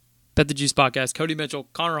Bet the Juice Podcast. Cody Mitchell,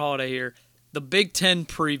 Connor Holiday here. The Big Ten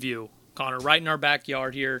preview, Connor, right in our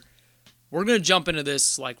backyard here. We're going to jump into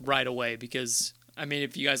this like right away because, I mean,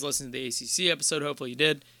 if you guys listened to the ACC episode, hopefully you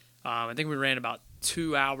did. I think we ran about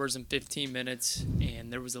 2 hours and 15 minutes,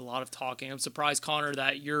 and there was a lot of talking. I'm surprised, Connor,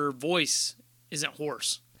 that your voice isn't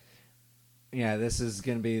hoarse. Yeah, this is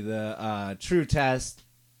going to be the true test.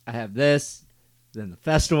 I have this, then the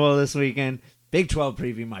festival this weekend. Big 12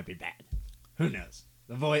 preview might be bad. Who knows?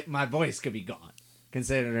 My voice could be gone,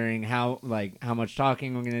 considering how much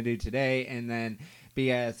talking we're going to do today, and then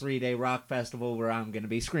be at a 3-day rock festival where I'm going to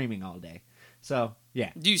be screaming all day. So,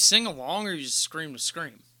 yeah. Do you sing along or you just scream to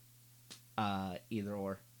scream? Either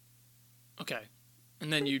or. Okay.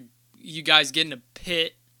 And then you guys get in a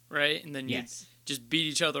pit, right? And then you Yes. just beat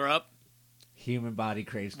each other up? Human body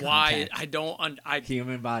craves Why? contact. I don't...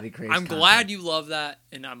 Human body craves I'm contact. glad you love that,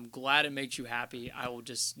 and I'm glad it makes you happy. I will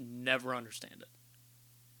just never understand it.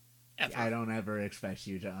 Ever. I don't ever expect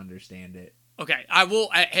you to understand it. Okay, I will...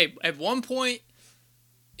 Hey, at one point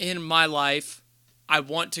in my life, I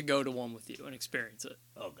want to go to one with you and experience it.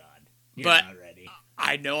 Oh, God. You're But not ready.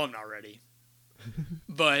 I know I'm not ready.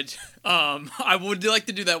 But I would like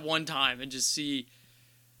to do that one time and just see...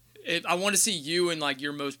 I want to see you in like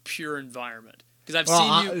your most pure environment. Because I've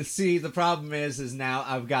seen you... See, the problem is now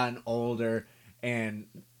I've gotten older, and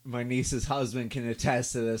my niece's husband can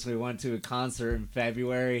attest to this. We went to a concert in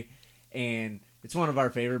February, and it's one of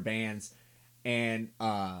our favorite bands. And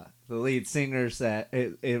the lead singer said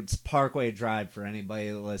it's Parkway Drive for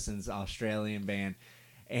anybody that listens, Australian band.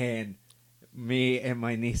 And me and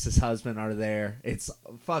my niece's husband are there. It's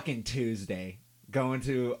fucking Tuesday, going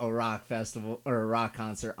to a rock festival or a rock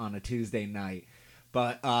concert on a Tuesday night.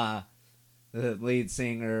 But the lead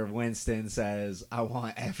singer, Winston, says, I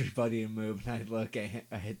want everybody to move. And I look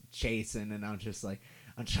at Jason, and I'm just like,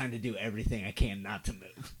 I'm trying to do everything I can not to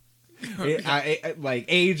move.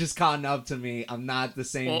 Age has caught up to me. I'm not the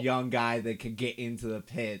same young guy that can get into the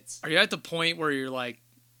pits. Are you at the point where you're like,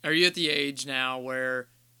 are you at the age now where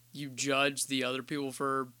you judge the other people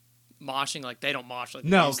for moshing? Like, they don't mosh like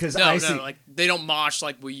no, because like they don't mosh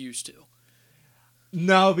like we used to.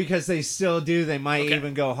 No, because they still do. They might Okay.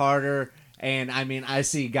 even go harder. And, I mean, I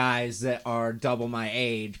see guys that are double my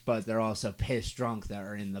age, but they're also pissed drunk that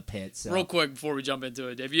are in the pit. So. Real quick before we jump into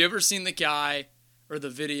it, have you ever seen the guy or the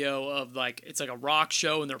video of, like, it's like a rock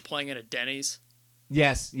show and they're playing at a Denny's?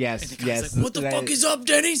 Yes. And the guy's like, what the fuck is up,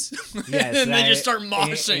 Denny's? Yes, and they just start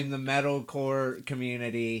moshing. In the metalcore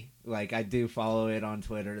community, like, I do follow it on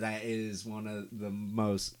Twitter. That is one of the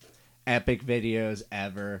most epic videos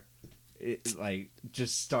ever.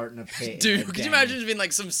 Just starting a pit. Dude, could you imagine just being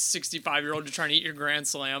like some 65-year-old just trying to eat your Grand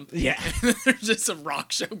Slam? Yeah. And there's just a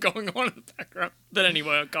rock show going on in the background. But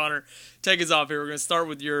anyway, Connor, take us off here. We're going to start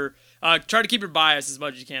with your... try to keep your bias as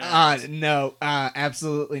much as you can. No,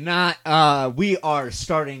 absolutely not. We are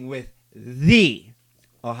starting with the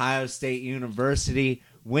Ohio State University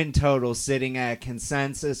win total sitting at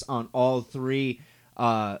consensus on all three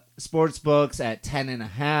sports books at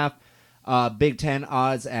 10.5. Big Ten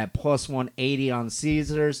odds at plus 180 on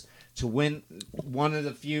Caesars to win. One of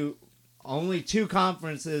the few, only two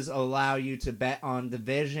conferences allow you to bet on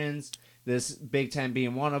divisions. This Big Ten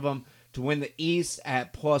being one of them. To win the East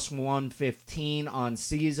at plus 115 on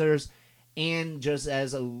Caesars, and just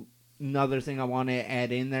as another thing I want to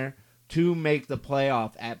add in there, to make the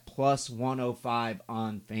playoff at plus 105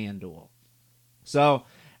 on FanDuel. So,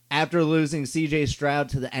 after losing C.J. Stroud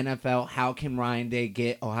to the NFL, how can Ryan Day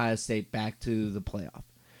get Ohio State back to the playoff?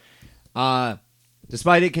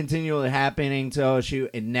 Despite it continually happening to OSU,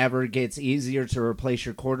 it never gets easier to replace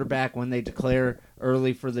your quarterback when they declare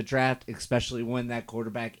early for the draft, especially when that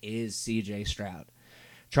quarterback is C.J. Stroud.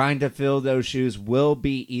 Trying to fill those shoes will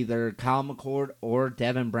be either Kyle McCord or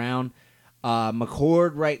Devin Brown.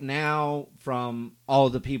 McCord right now, from all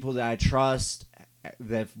the people that I trust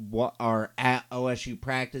that are at OSU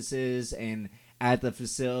practices and at the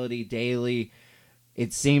facility daily,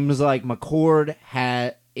 it seems like McCord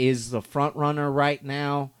is the front runner right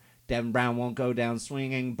now. Devin Brown won't go down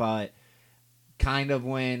swinging, but kind of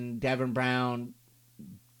when Devin Brown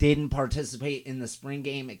didn't participate in the spring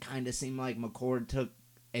game, it kind of seemed like McCord took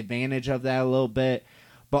advantage of that a little bit.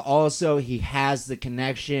 But also, he has the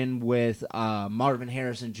connection with Marvin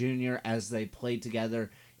Harrison Jr. as they played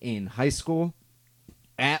together in high school.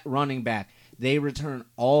 At running back, they return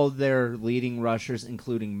all their leading rushers,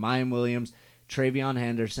 including Mayan Williams, Travion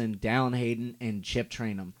Henderson, Dallin Hayden, and Chip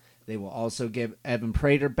Trainum. They will also give Evan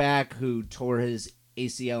Prater back, who tore his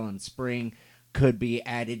ACL in spring, could be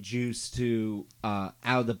added juice to out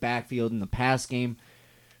of the backfield in the pass game.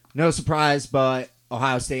 No surprise, but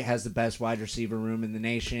Ohio State has the best wide receiver room in the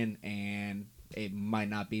nation, and it might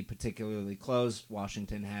not be particularly close.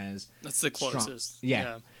 Washington has... That's the closest.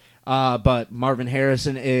 Yeah. But Marvin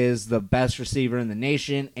Harrison is the best receiver in the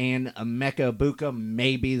nation, and Emeka Egbuka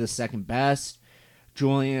may be the second best.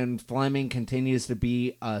 Julian Fleming continues to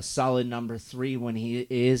be a solid number 3 when he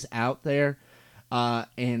is out there.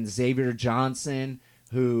 And Xavier Johnson,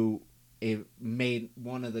 who made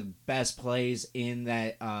one of the best plays in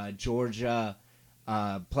that Georgia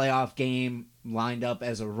playoff game, lined up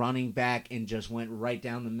as a running back and just went right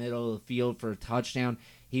down the middle of the field for a touchdown.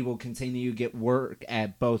 He will continue to get work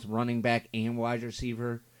at both running back and wide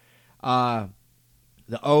receiver. The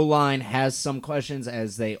O-line has some questions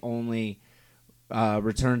as they only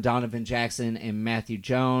return Donovan Jackson and Matthew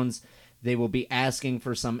Jones. They will be asking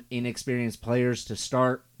for some inexperienced players to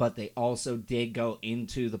start, but they also did go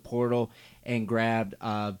into the portal and grabbed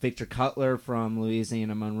Victor Cutler from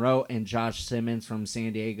Louisiana Monroe and Josh Simmons from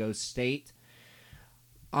San Diego State.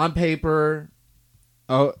 On paper,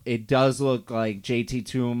 it does look like JT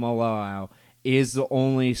Tuimoloau is the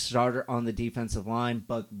only starter on the defensive line,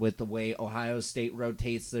 but with the way Ohio State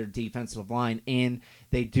rotates their defensive line in,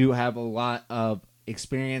 they do have a lot of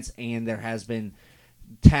experience, and there has been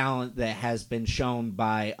talent that has been shown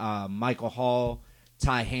by Michael Hall,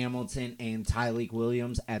 Ty Hamilton, and Tyleik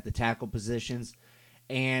Williams at the tackle positions.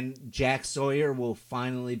 And Jack Sawyer will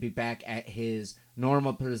finally be back at his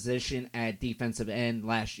normal position at defensive end.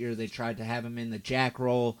 Last year they tried to have him in the jack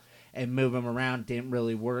role and move him around. Didn't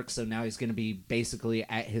really work, so now he's going to be basically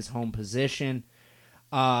at his home position.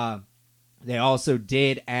 They also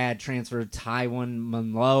did add transfer Tywone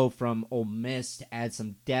Monroe from Ole Miss to add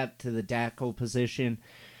some depth to the tackle position.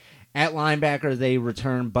 At linebacker, they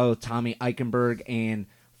returned both Tommy Eichenberg and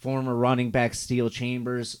former running back Steel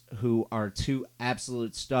Chambers, who are 2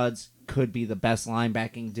 absolute studs, could be the best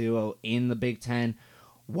linebacking duo in the Big Ten.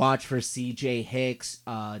 Watch for C.J. Hicks,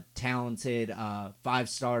 a talented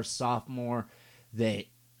 5-star sophomore that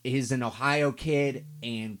is an Ohio kid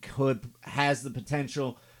and has the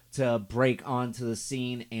potential to break onto the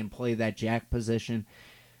scene and play that jack position.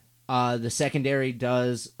 The secondary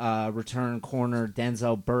does return corner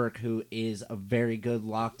Denzel Burke, who is a very good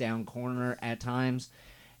lockdown corner at times,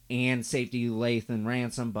 and safety Lathan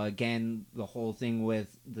Ransom. But again, the whole thing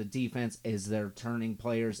with the defense is they're turning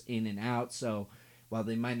players in and out. So while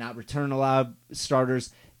they might not return a lot of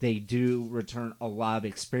starters, they do return a lot of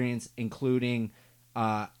experience, including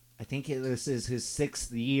I think this is his 6th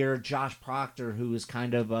year, Josh Proctor, who is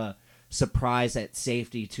kind of a surprise at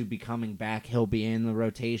safety to be coming back. He'll be in the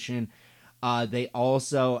rotation. They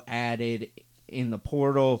also added in the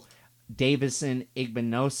portal Davison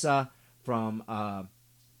Igbinosa from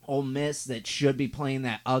Ole Miss that should be playing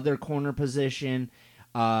that other corner position.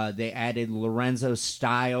 They added Lorenzo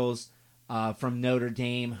Styles from Notre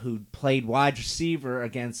Dame, who played wide receiver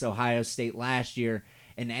against Ohio State last year.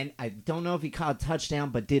 And I don't know if he caught a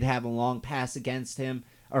touchdown, but did have a long pass against him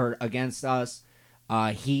or against us.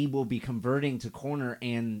 He will be converting to corner,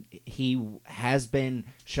 and he has been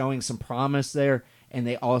showing some promise there. And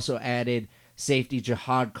they also added safety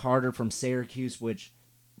Jihad Carter from Syracuse, which,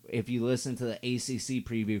 if you listen to the ACC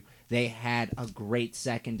preview, they had a great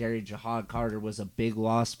secondary. Jihad Carter was a big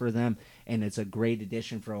loss for them, and it's a great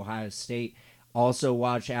addition for Ohio State. Also,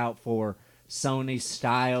 watch out for Sonny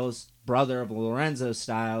Styles, brother of Lorenzo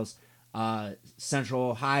Styles,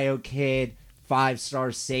 Central Ohio kid,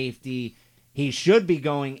 5-star safety. He should be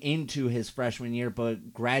going into his freshman year,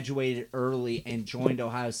 but graduated early and joined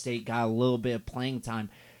Ohio State, got a little bit of playing time.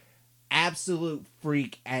 Absolute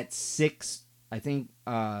freak at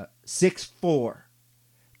 6'4".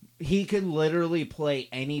 He could literally play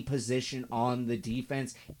any position on the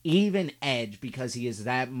defense, even edge, because he is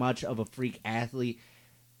that much of a freak athlete.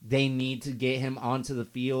 They need to get him onto the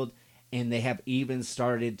field, and they have even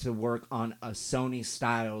started to work on a Sonny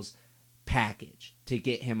Styles package to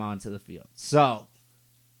get him onto the field. So,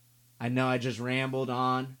 I know I just rambled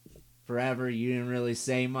on forever. You didn't really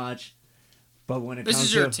say much. But when it This comes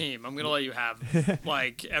is your team. I'm going to let you have,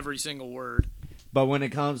 every single word. But when it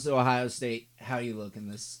comes to Ohio State, how are you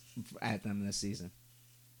looking at them this season?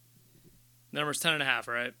 Number's 10.5,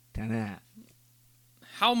 right? 10.5.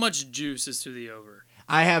 How much juice is to the over?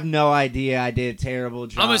 I have no idea. I did a terrible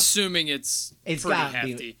job. I'm assuming it's pretty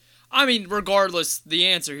hefty. Be. I mean, regardless, the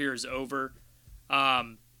answer here is over.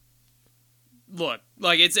 Look,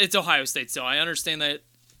 it's Ohio State still. I understand that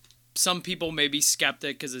some people may be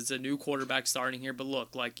skeptic because it's a new quarterback starting here, but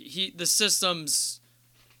look, the system's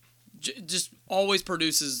just always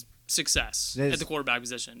produces success at the quarterback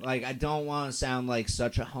position. I don't want to sound like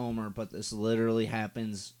such a homer, but this literally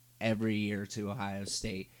happens every year to Ohio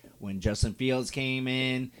State. When Justin Fields came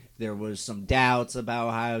in, there was some doubts about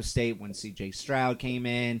Ohio State. When C.J. Stroud came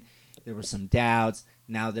in, there were some doubts.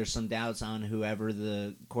 Now there's some doubts on whoever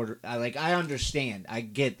the I understand. I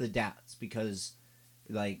get the doubts because,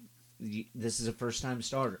 this is a first-time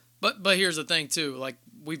starter. But here's the thing, too. Like,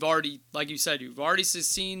 we've already, like you said, you've already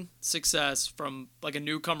seen success from, like, a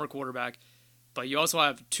newcomer quarterback. But you also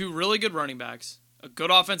have 2 really good running backs, a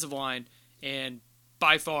good offensive line, and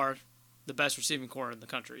by far the best receiving core in the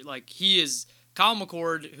country. Like, he is Kyle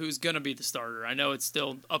McCord, who's going to be the starter. I know it's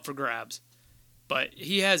still up for grabs. But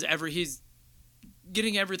he's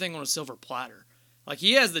getting everything on a silver platter. Like,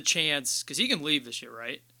 he has the chance, because he can leave this year,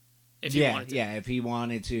 right? If he wanted to. Yeah, if he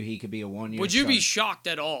wanted to, he could be a 1-year Would you starter. be shocked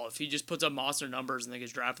at all if he just puts up monster numbers and then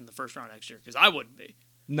gets drafted in the first round next year? Because I wouldn't be.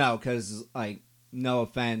 No, because, no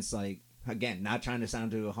offense, again, not trying to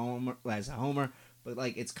sound as a homer, but,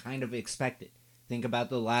 it's kind of expected. Think about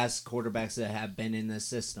the last quarterbacks that have been in this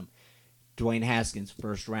system. Dwayne Haskins,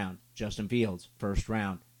 first round. Justin Fields, first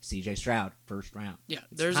round. C.J. Stroud, first round. Yeah,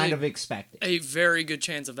 there's kind of expected. A very good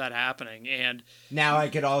chance of that happening. And now I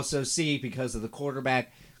could also see, because of the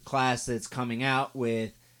quarterback class that's coming out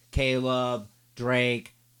with Caleb,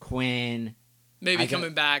 Drake, Quinn. Maybe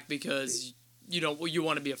coming back because you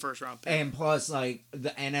want to be a first-round pick. And plus, the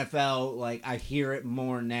NFL, I hear it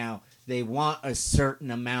more now. They want a certain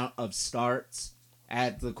amount of starts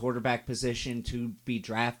at the quarterback position to be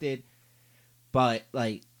drafted. But,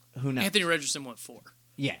 who knows? Anthony Richardson went 4.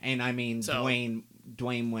 Yeah, and I mean,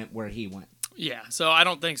 Dwayne went where he went. Yeah, so I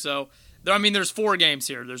don't think so. There's 4 games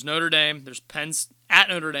here. There's Notre Dame. There's at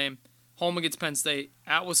Notre Dame. Home against Penn State.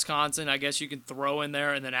 At Wisconsin, I guess you can throw in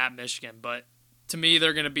there, and then at Michigan. But to me,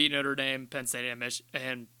 they're going to beat Notre Dame, Penn State,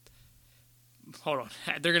 and hold on.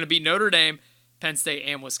 They're going to beat Notre Dame, Penn State,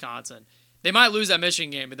 and Wisconsin. They might lose that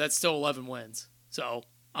Michigan game, but that's still 11 wins. So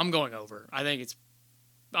I'm going over.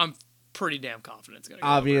 I'm pretty damn confident it's going to go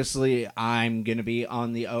Obviously, over. I'm going to be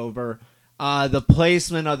on the over. The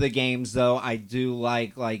placement of the games, though, I do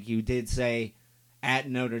like you did say, at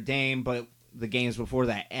Notre Dame, but the games before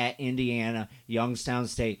that, at Indiana, Youngstown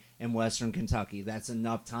State, and Western Kentucky. That's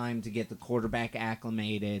enough time to get the quarterback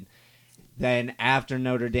acclimated. Then after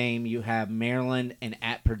Notre Dame, you have Maryland and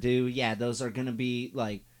at Purdue. Yeah, those are going to be,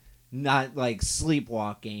 not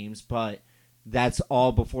sleepwalk games, but that's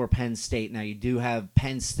all before Penn State. Now, you do have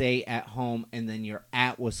Penn State at home, and then you're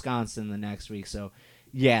at Wisconsin the next week. So,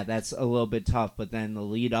 yeah, that's a little bit tough. But then the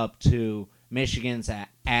lead up to Michigan's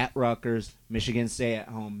at Rutgers, Michigan State at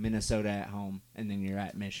home, Minnesota at home, and then you're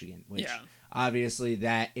at Michigan. Which, obviously,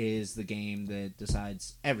 that is the game that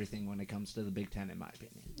decides everything when it comes to the Big Ten, in my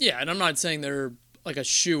opinion. Yeah, and I'm not saying they're a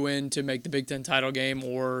shoe-in to make the Big Ten title game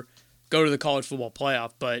or go to the college football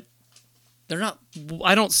playoff, but they're not.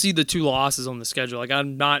 I don't see the 2 losses on the schedule.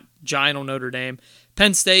 I'm not giant on Notre Dame.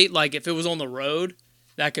 Penn State, if it was on the road,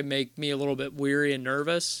 that could make me a little bit weary and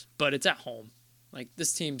nervous, but it's at home.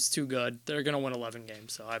 This team's too good. They're going to win 11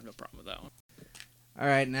 games, so I have no problem with that one. All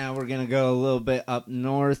right, now we're going to go a little bit up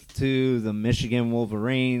north to the Michigan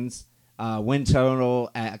Wolverines. Win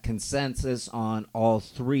total at consensus on all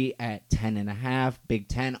 3 at 10.5. Big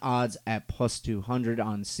Ten odds at plus 200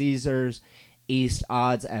 on Caesars. East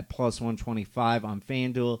odds at plus 125 on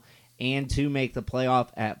FanDuel, and to make the playoff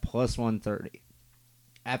at plus 130.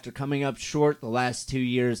 After coming up short the last 2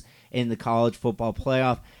 years in the college football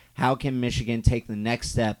playoff, how can Michigan take the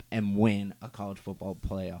next step and win a college football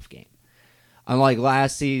playoff game? Unlike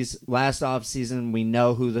last offseason, we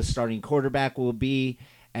know who the starting quarterback will be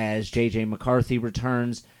as J.J. McCarthy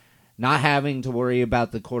returns. Not having to worry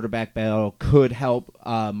about the quarterback battle could help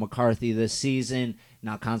McCarthy this season,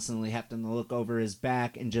 not constantly having to look over his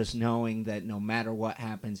back and just knowing that no matter what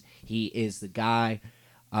happens, he is the guy.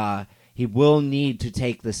 He will need to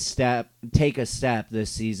take a step this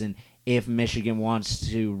season if Michigan wants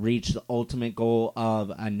to reach the ultimate goal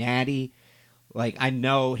of a natty. I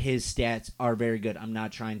know his stats are very good. I'm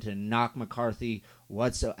not trying to knock McCarthy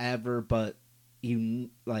whatsoever, but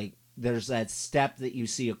there's that step that you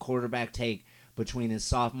see a quarterback take between his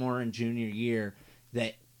sophomore and junior year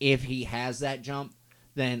that if he has that jump,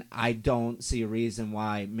 then I don't see a reason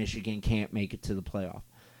why Michigan can't make it to the playoff.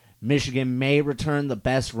 Michigan may return the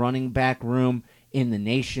best running back room in the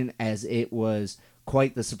nation, as it was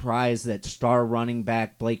quite the surprise that star running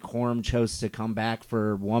back Blake Corum chose to come back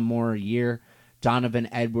for one more year. Donovan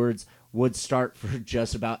Edwards would start for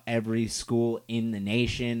just about every school in the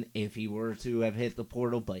nation if he were to have hit the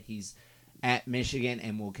portal, but he's at Michigan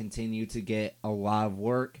and will continue to get a lot of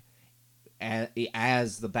work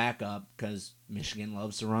as the backup because Michigan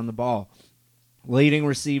loves to run the ball. Leading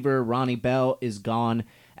receiver Ronnie Bell is gone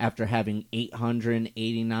after having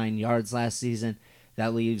 889 yards last season.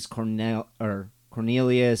 That leaves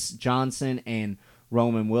Cornelius Johnson and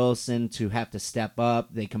Roman Wilson to have to step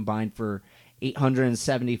up. They combined for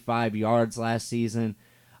 875 yards last season.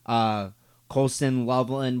 Colston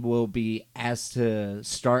Loveland will be asked to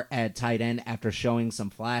start at tight end after showing some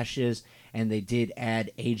flashes, and they did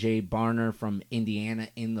add A.J. Barner from Indiana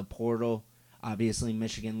in the portal. Obviously,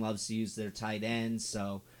 Michigan loves to use their tight ends,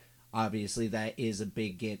 so obviously that is a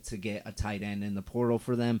big get to get a tight end in the portal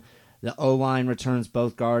for them. The O-line returns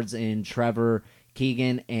both guards in Trevor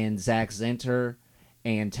Keegan and Zach Zinter,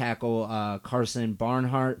 and tackle Carson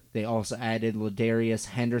Barnhart. They also added Ladarius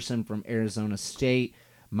Henderson from Arizona State,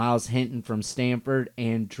 Miles Hinton from Stanford,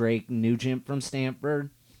 and Drake Nugent from Stanford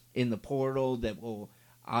in the portal that will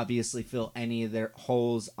obviously fill any of their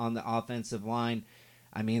holes on the offensive line.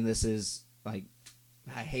 I mean, this is like,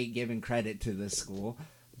 I hate giving credit to this school,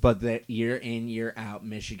 but that year in, year out,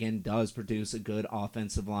 Michigan does produce a good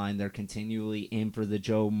offensive line. They're continually in for the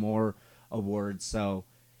Joe Moore Award, so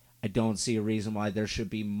I don't see a reason why there should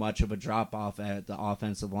be much of a drop-off at the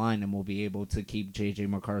offensive line, and we'll be able to keep J.J.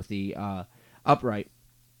 McCarthy upright.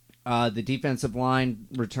 The defensive line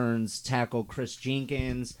returns tackle Chris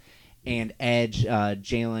Jenkins and edge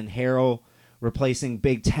Jalen Harrell. Replacing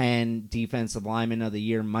Big Ten Defensive Lineman of the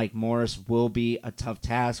Year Mike Morris will be a tough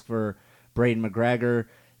task for Braden McGregor.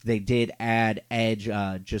 They did add edge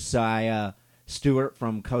Josiah Stewart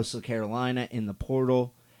from Coastal Carolina in the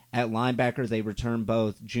portal. At linebacker, they return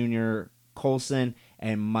both Junior Colson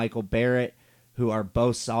and Michael Barrett, who are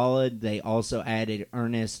both solid. They also added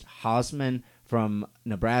Ernest Hausman from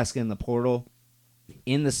Nebraska in the portal.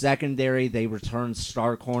 In the secondary, they returned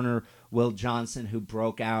star corner Will Johnson, who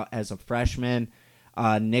broke out as a freshman.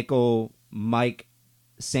 Nickel Mike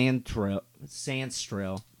Sandstrill,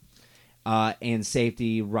 and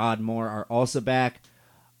safety Rod Moore are also back.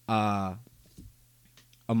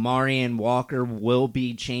 Amarian Walker will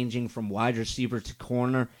be changing from wide receiver to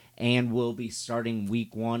corner and will be starting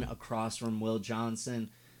week 1 across from Will Johnson.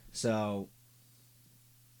 So,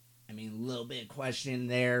 I mean, a little bit of question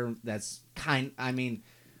there. The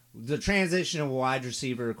transition of wide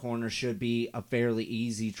receiver to corner should be a fairly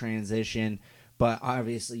easy transition, but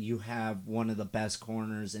obviously you have one of the best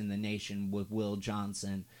corners in the nation with Will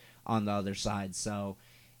Johnson on the other side. So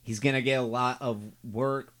he's going to get a lot of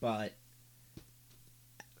work, but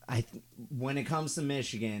when it comes to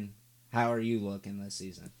Michigan, how are you looking this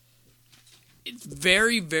season? It's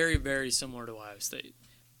very, very, very similar to Ohio State,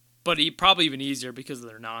 but probably even easier because of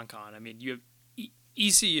their non-con. I mean, you have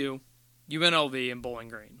ECU, UNLV, and Bowling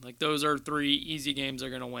Green. Like, those are 3 easy games they're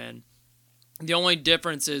going to win. The only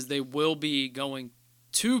difference is they will be going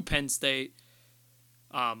to Penn State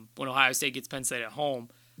when Ohio State gets Penn State at home.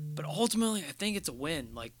 But ultimately, I think it's a win.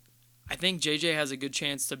 Like, I think JJ has a good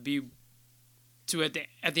chance to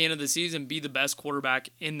at the end of the season be the best quarterback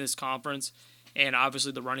in this conference, and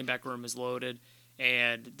obviously the running back room is loaded,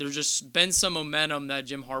 and there's just been some momentum that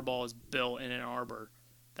Jim Harbaugh has built in Ann Arbor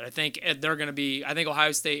that I think they're going to be. I think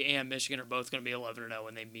Ohio State and Michigan are both going to be 11-0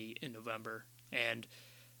 when they meet in November, and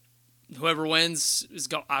whoever wins is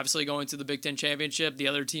obviously going to the Big Ten championship. The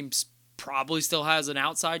other team probably still has an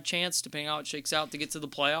outside chance, depending on how it shakes out, to get to the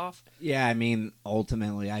playoff. Yeah, I mean,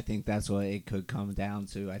 ultimately, I think that's what it could come down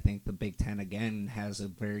to. I think the Big Ten, again, has a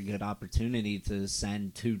very good opportunity to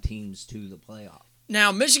send 2 teams to the playoff.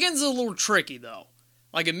 Now, Michigan's a little tricky, though.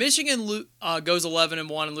 Like, if Michigan goes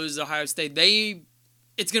 11-1 and loses to Ohio State,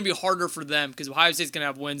 it's going to be harder for them because Ohio State's going to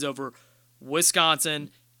have wins over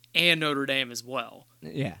Wisconsin and Notre Dame as well.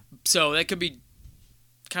 Yeah. So that could be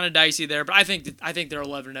kind of dicey there, but I think they're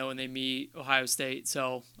 11-0 when they meet Ohio State,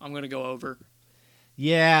 so I'm going to go over.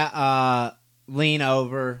 Yeah, lean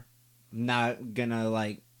over. I'm not going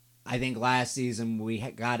to, I think last season we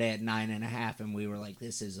got it at 9.5, and we were like,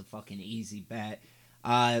 this is a fucking easy bet.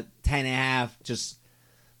 10.5, just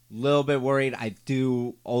a little bit worried. I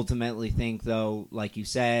do ultimately think, though, like you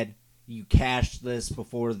said, you cashed this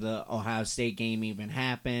before the Ohio State game even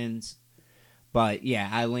happens. But, yeah,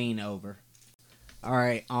 I lean over. All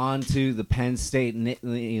right, on to the Penn State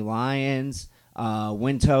Nittany Lions.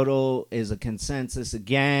 Win total is a consensus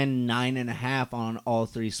again, 9.5 on all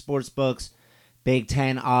 3 sports books. Big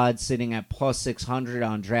Ten odds sitting at plus 600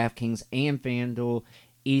 on DraftKings and FanDuel.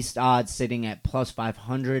 East odds sitting at plus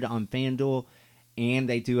 500 on FanDuel. And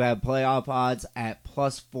they do have playoff odds at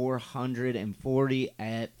plus 440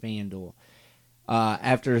 at FanDuel.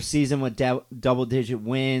 After a season with double-digit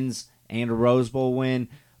wins and a Rose Bowl win,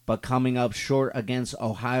 but coming up short against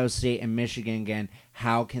Ohio State and Michigan again,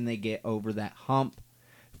 how can they get over that hump?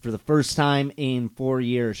 For the first time in 4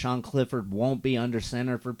 years, Sean Clifford won't be under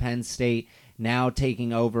center for Penn State. Now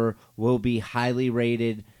taking over will be highly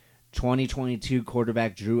rated 2022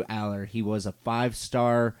 quarterback Drew Aller. He was a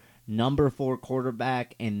 5-star number 4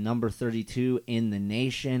 quarterback and number 32 in the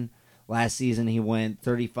nation. Last season, he went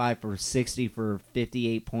 35 for 60 for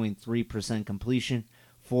 58.3% completion,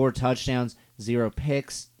 4 touchdowns, 0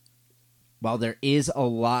 picks. While there is a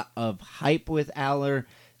lot of hype with Aller,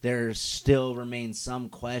 there still remains some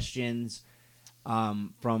questions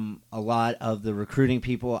from a lot of the recruiting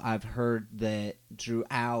people. I've heard that Drew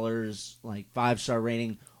Aller's 5-star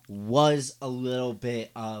rating was a little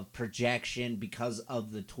bit of projection because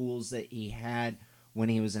of the tools that he had when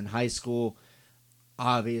he was in high school.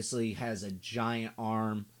 Obviously has a giant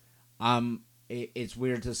arm. It's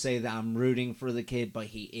weird to say that I'm rooting for the kid, but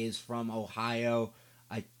he is from Ohio.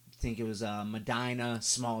 I think it was Medina,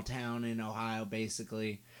 small town in Ohio,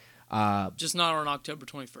 basically. Just not on October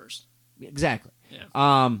 21st. Exactly.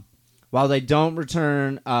 Yeah. While they don't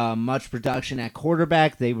return much production at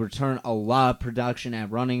quarterback, they return a lot of production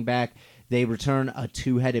at running back. They return a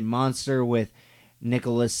 2-headed monster with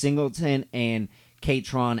Nicholas Singleton and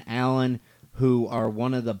Katron Allen, who are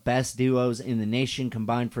one of the best duos in the nation,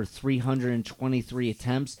 combined for 323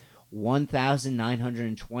 attempts,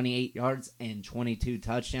 1,928 yards, and 22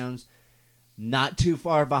 touchdowns. Not too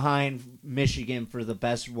far behind Michigan for the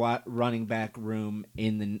best running back room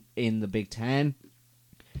in the Big Ten.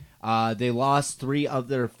 They lost 3 of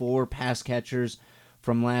their 4 pass catchers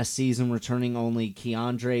from last season, returning only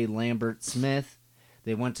Keandre Lambert-Smith.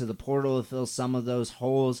 They went to the portal to fill some of those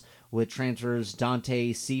holes with transfers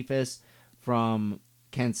Dante Cephas from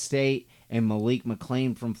Kent State and Malik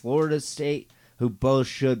McClain from Florida State, who both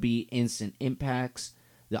should be instant impacts.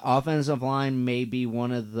 The offensive line may be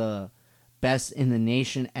one of the best in the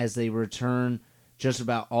nation as they return just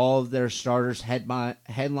about all of their starters,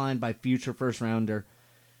 headlined by future first-rounder.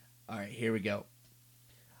 All right, here we go.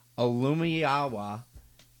 Olumiyawa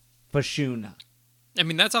Fashuna. I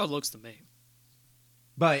mean, that's how it looks to me.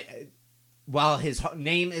 But while his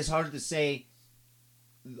name is hard to say,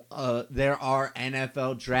 there are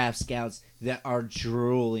NFL draft scouts that are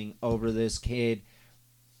drooling over this kid.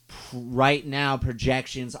 Right now,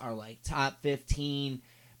 projections are top 15,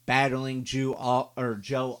 battling Joe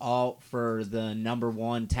Alt for the number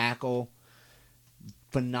 1 tackle.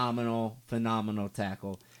 Phenomenal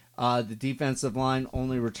tackle. The defensive line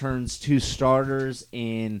only returns 2 starters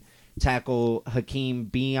in tackle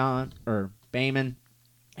Hakeem Bayman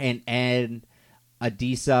and Ed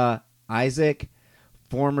Adisa Isaac.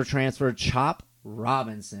 Former transfer Chop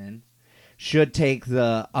Robinson should take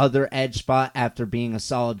the other edge spot after being a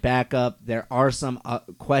solid backup. There are some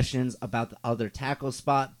questions about the other tackle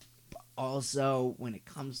spot. But also, when it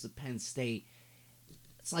comes to Penn State,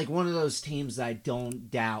 it's like one of those teams that I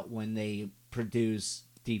don't doubt when they produce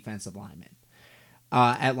defensive linemen.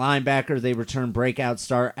 At linebacker, they return breakout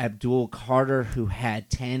star Abdul Carter, who had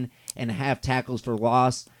 10.5 tackles for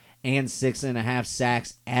loss and 6.5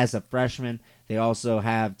 sacks as a freshman. They also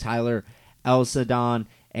have Tyler El-Sadon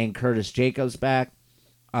and Curtis Jacobs back.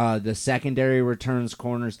 The secondary returns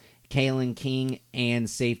corners Kalen King and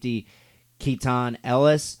safety Keaton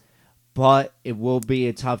Ellis. But it will be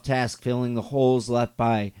a tough task filling the holes left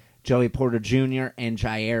by Joey Porter Jr. and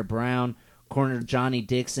Jair Brown. Corner Johnny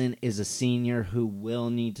Dixon is a senior who will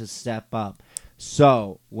need to step up.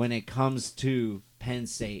 So, when it comes to Penn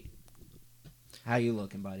State, how you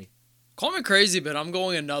looking, buddy? Call me crazy, but I'm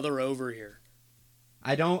going another over here.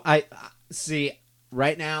 See,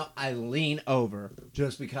 right now I lean over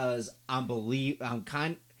just because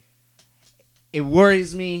it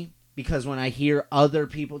worries me because when I hear other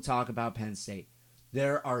people talk about Penn State,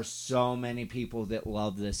 there are so many people that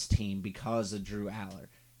love this team because of Drew Aller.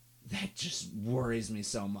 That just worries me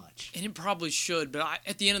so much. And it probably should, but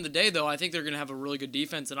at the end of the day, though, I think they're going to have a really good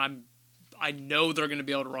defense, and I know they're going to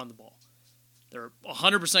be able to run the ball. They're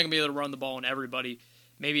 100% going to be able to run the ball on everybody,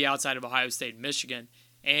 maybe outside of Ohio State and Michigan.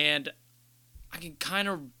 And I can kind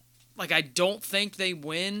of, I don't think they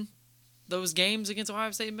win those games against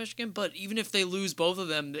Ohio State and Michigan, but even if they lose both of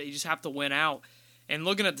them, they just have to win out. And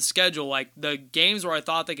looking at the schedule, the games where I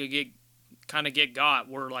thought they could get got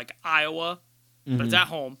were Iowa, but it's at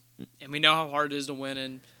home, and we know how hard it is to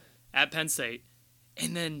win at Penn State.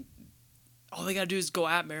 And then all they got to do is go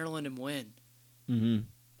at Maryland and win. Mm-hmm.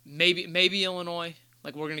 Maybe Illinois.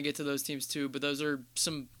 We're going to get to those teams too, but those are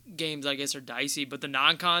some games I guess are dicey. But the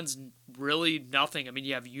non-cons, really nothing. I mean,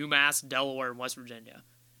 you have UMass, Delaware, and West Virginia.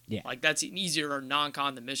 Yeah. That's an easier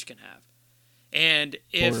non-con than Michigan have. And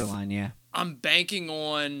if borderline, yeah. I'm banking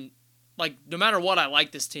on, no matter what, I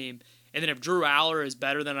like this team. And then if Drew Aller is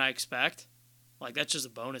better than I expect, that's just a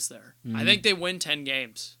bonus there. Mm-hmm. I think they win 10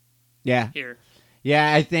 games. Yeah. Here.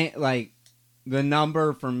 Yeah, I think, the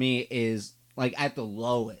number for me is like at the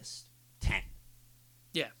lowest, 10.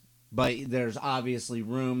 Yeah. But there's obviously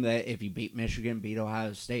room that if you beat Michigan, beat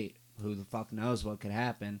Ohio State, who the fuck knows what could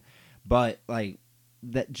happen. But like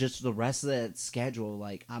that, just the rest of that schedule,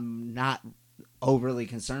 like I'm not overly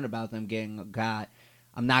concerned about them getting a guy.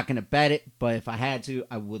 I'm not going to bet it, but if I had to,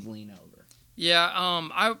 I would lean over. Yeah.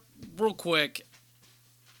 I real quick.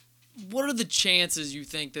 What are the chances you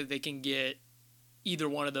think that they can get either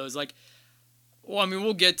one of those? Like, well, I mean,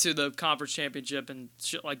 we'll get to the conference championship and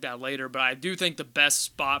shit like that later, but I do think the best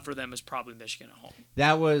spot for them is probably Michigan at home.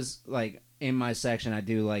 That was like in my section. I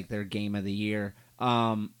do like their game of the year.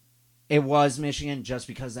 It was Michigan just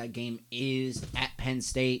because that game is at Penn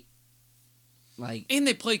State. Like, and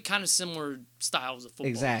they play kind of similar styles of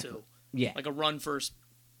football too. Yeah, like a run first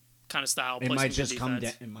kind of style. It might just come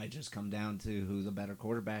down to who the better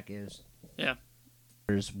quarterback is. Yeah.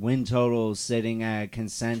 There's win totals sitting at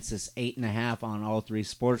consensus 8.5 on all three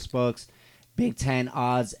sports books. Big Ten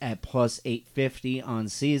odds at plus 850 on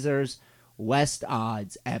Caesars. West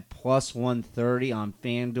odds at plus 130 on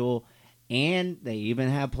FanDuel. And they even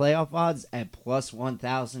have playoff odds at plus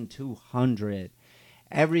 1,200.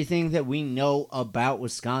 Everything that we know about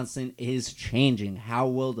Wisconsin is changing. How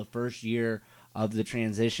will the first year of the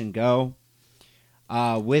transition go?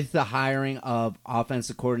 With the hiring of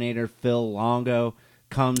offensive coordinator Phil Longo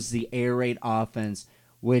comes the air raid offense,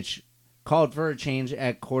 which called for a change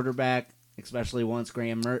at quarterback, especially once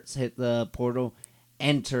Graham Mertz hit the portal.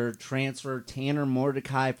 Enter transfer Tanner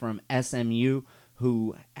Mordecai from SMU,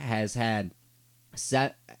 who has had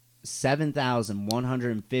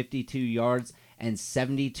 7,152 yards and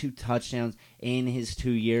 72 touchdowns in his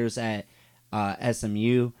 2 years at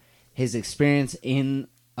SMU. His experience in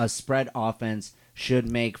a spread offense should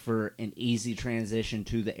make for an easy transition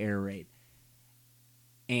to the air raid.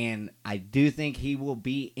 And I do think he will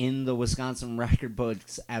be in the Wisconsin record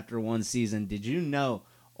books after one season. Did you know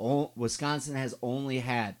Wisconsin has only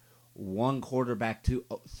had one quarterback to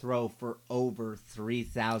throw for over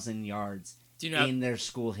 3,000 yards in their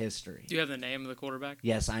school history? Do you have the name of the quarterback?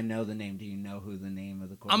 Yes, I know the name. Do you know who the name of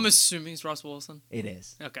the quarterback is? I'm assuming it's Russ Wilson. It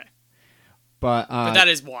is. Okay. But that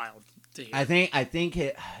is wild to hear. I think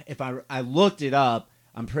if I looked it up,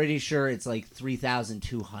 I'm pretty sure it's like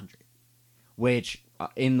 3,200, which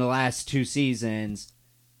in the last two seasons,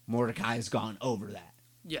 Mordecai has gone over that.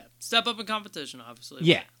 Yeah, step up in competition, obviously.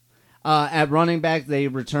 Yeah. At running back, they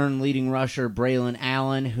return leading rusher Braylon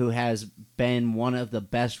Allen, who has been one of the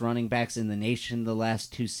best running backs in the nation the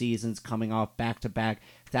last two seasons, coming off back-to-back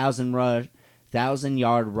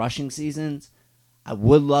 1,000-yard rushing seasons. I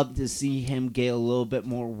would love to see him get a little bit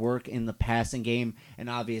more work in the passing game,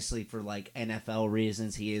 and obviously for like NFL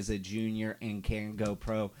reasons, he is a junior and can go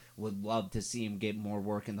pro. Would love to see him get more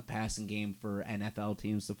work in the passing game for NFL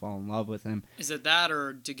teams to fall in love with him. Is it that,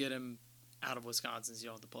 or to get him out of Wisconsin so you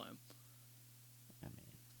don't have to play him? I mean,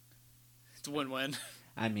 it's a win-win.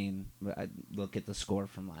 I mean, look at the score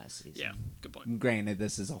from last season. Yeah, good point. Granted,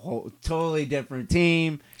 this is a whole totally different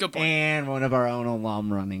team. Good point. And one of our own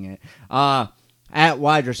alum running it. At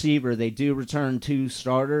wide receiver, they do return two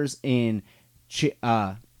starters in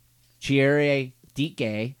Chiere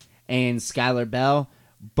Dike and Skylar Bell,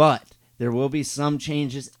 but there will be some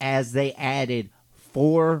changes as they added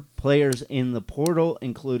 4 players in the portal,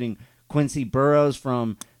 including Quincy Burrows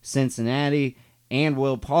from Cincinnati and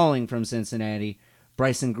Will Pauling from Cincinnati,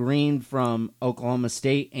 Bryson Green from Oklahoma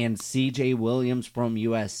State, and CJ Williams from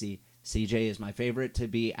USC. CJ is my favorite to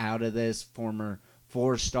be out of this, former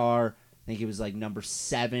 4-star. I think he was like number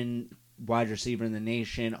 7 wide receiver in the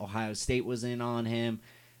nation. Ohio State was in on him.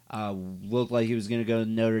 Looked like he was going to go to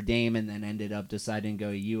Notre Dame and then ended up deciding to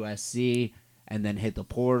go to USC and then hit the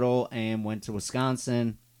portal and went to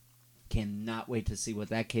Wisconsin. Cannot wait to see what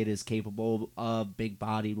that kid is capable of.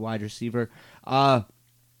 Big-bodied wide receiver.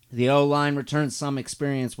 The O-line returns some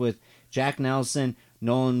experience with Jack Nelson,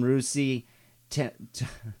 Nolan Rusi,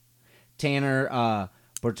 Tanner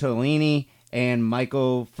Bortolini, and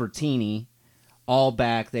Michael Fertini, all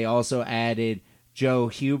back. They also added Joe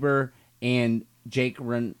Huber and Jake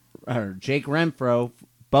Renfro,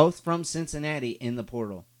 both from Cincinnati, in the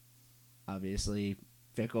portal. Obviously,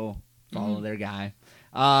 Fickell, follow their guy.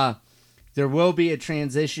 There will be a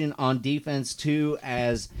transition on defense, too,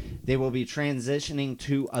 as they will be transitioning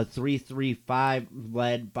to a 3-3-5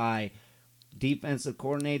 led by defensive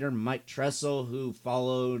coordinator Mike Tressel, who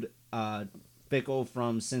followed Fickell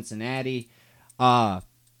from Cincinnati. On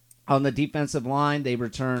the defensive line, they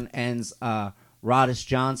return ends Rodis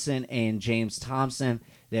Johnson and James Thompson.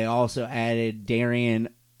 They also added Darian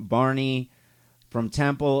Barney from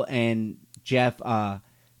Temple and Jeff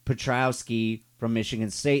Petrowski from Michigan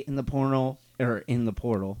State in the portal.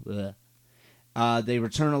 They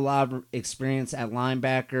return a lot of experience at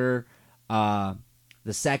linebacker.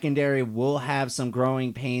 The secondary will have some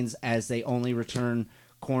growing pains as they only return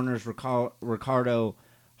corners Ricardo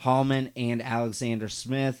Hallman and Alexander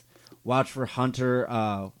Smith. Watch for Hunter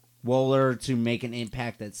Wohler to make an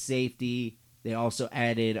impact at safety. They also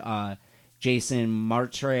added Jason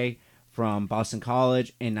Martre from Boston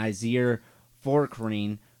College and Isaiah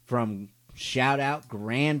Forkreen from shout-out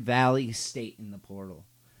Grand Valley State in the portal.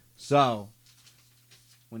 So,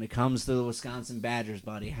 when it comes to the Wisconsin Badgers,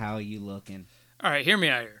 buddy, how are you looking? All right, hear me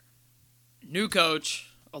out here. New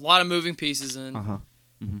coach, a lot of moving pieces in.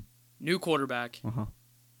 New quarterback.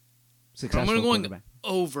 Successful I'm going quarterback.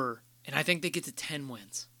 over, and I think they get to 10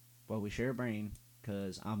 wins. Well, we share a brain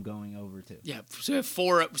because I'm going over too. Yeah, so we have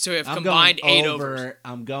four. So we have combined 8 overs.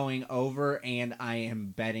 I'm going over, and I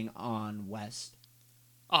am betting on West.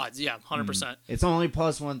 Odds, yeah, 100%. It's only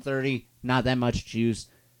plus 130, not that much juice,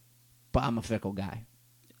 but I'm a fickle guy.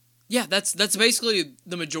 Yeah, that's basically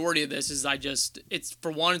the majority of this. It's for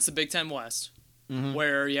one, it's the Big Ten West,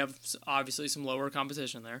 where you have obviously some lower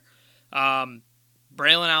competition there. Braylon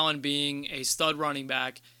Allen being a stud running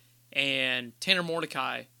back, and Tanner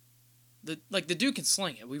Mordecai, the dude can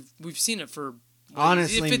sling it. We've seen it for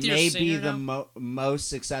honestly maybe the most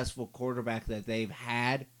successful quarterback that they've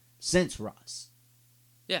had since Russ.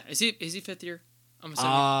 Yeah, is he fifth year? I'm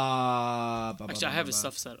assuming. Actually, I have his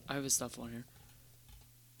stuff set. I have his stuff on here.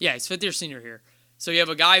 Yeah, he's fifth year senior here. So you have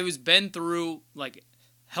a guy who's been through like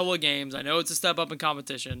hella games. I know it's a step up in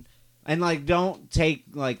competition. And like, don't take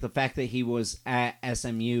like the fact that he was at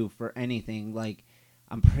SMU for anything. Like,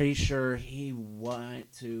 I'm pretty sure he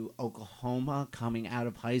went to Oklahoma coming out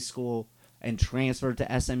of high school and transferred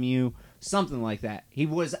to SMU, something like that. He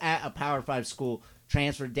was at a Power 5 school,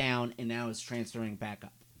 transferred down, and now is transferring back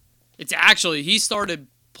up. It's actually, he started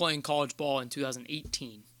playing college ball in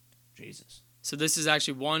 2018. Jesus. So this is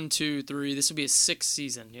actually 1, 2, 3. This will be a 6th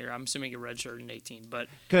season here. I'm assuming a redshirt in 18, but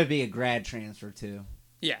could be a grad transfer too.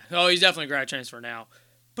 Yeah. Oh, he's definitely a grad transfer now.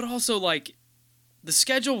 But also, like, the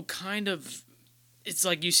schedule kind of, it's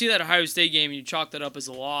like you see that Ohio State game and you chalk that up as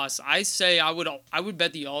a loss. I say I would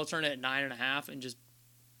bet the alternate at 9.5 and just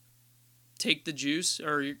take the juice.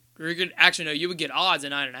 Or you could actually, no, you would get odds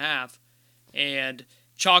at 9.5 and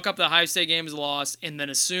chalk up the Ohio State game as a loss and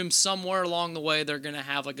then assume somewhere along the way they're going to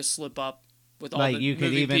have like a slip up with all like the you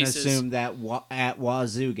could even pieces. assume that at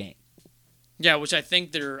Wazoo game. Yeah, which I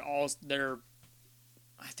think they're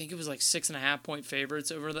I think it was like 6.5 point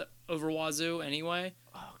favorites over Wazoo anyway.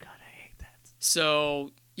 Oh God, I hate that.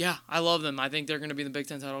 So yeah, I love them. I think they're going to be in the Big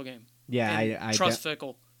Ten title game. Yeah, I trust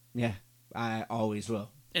Fickle. Yeah, I always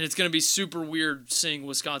will. And it's going to be super weird seeing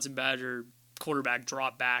Wisconsin Badger quarterback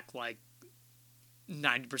drop back like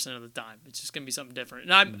 90% of the time. It's just going to be something different.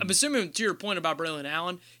 And I'm assuming, to your point about Braylon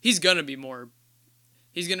Allen, he's going to be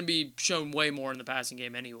shown way more in the passing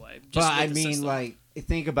game anyway. But I mean, like,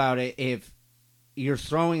 think about it. If you're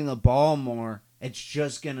throwing the ball more, it's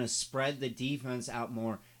just going to spread the defense out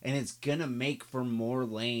more, and it's going to make for more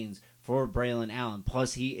lanes for Braylon Allen.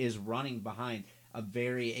 Plus, he is running behind a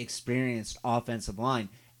very experienced offensive line.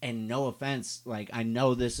 And no offense, like, I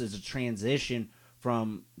know this is a transition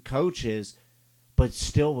from coaches, but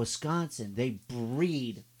still Wisconsin, they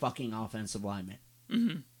breed fucking offensive linemen.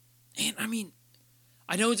 Mm-hmm. And, I mean,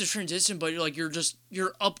 I know it's a transition, but you're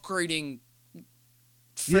upgrading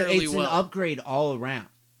fairly it's well. It's an upgrade all around.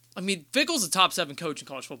 I mean, Fickle's a top 7 coach in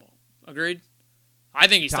college football. Agreed? I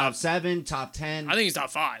think he's top 7, top 10. I think he's top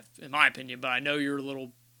 5, in my opinion, but I know you're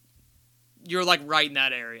like right in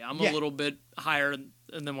that area. I'm a little bit higher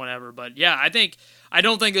than whatever, but yeah, I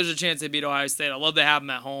don't think there's a chance they beat Ohio State. I love to have them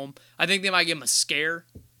at home. I think they might give him a scare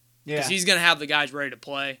because he's going to have the guys ready to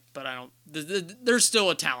play, but there's still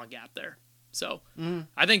a talent gap there. So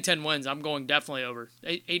I think 10 wins. I'm going definitely over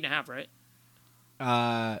 8.5, right?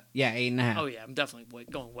 Yeah, 8.5. Oh yeah, I'm definitely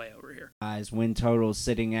going way over here. Guys, win total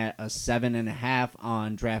sitting at a 7.5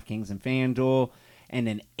 on DraftKings and FanDuel, and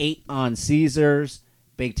an 8 on Caesars.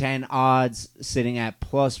 Big Ten odds sitting at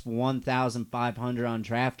plus 1,500 on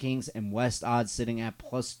DraftKings, and West odds sitting at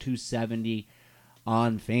plus 270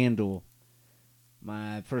 on FanDuel.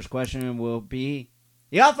 My first question will be,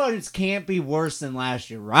 the offense can't be worse than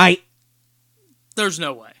last year, right? There's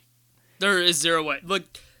no way. There is zero way. Look,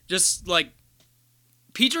 just like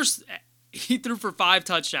Peters, he threw for 5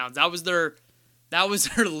 touchdowns. That was their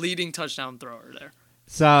leading touchdown thrower there.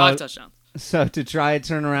 So 5 touchdowns. So to try to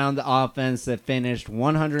turn around the offense that finished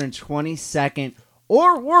 122nd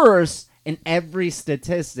or worse in every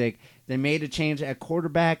statistic, they made a change at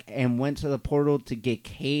quarterback and went to the portal to get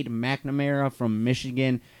Cade McNamara from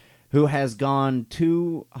Michigan who has gone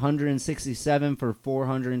 267 for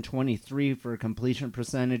 423 for a completion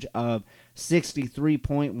percentage of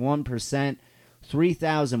 63.1%,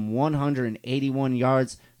 3,181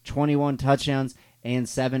 yards, 21 touchdowns, and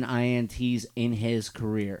 7 INTs in his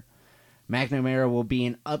career. McNamara will be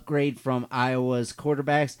an upgrade from Iowa's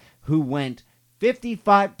quarterbacks, who went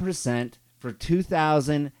 55% for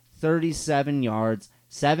 2,037 yards,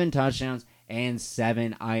 7 touchdowns, and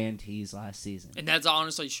 7 INTs last season. And that's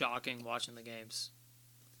honestly shocking watching the games.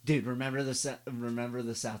 Dude, remember the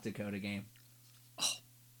South Dakota game? Oh,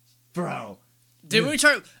 bro. Did we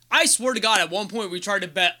try? I swear to God, at one point we tried to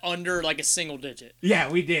bet under like a single digit. Yeah,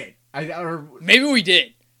 we did. Maybe we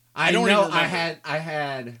did. I don't know. I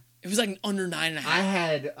had. It was like under 9.5. I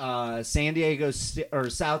had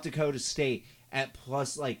South Dakota State at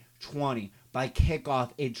plus like 20. By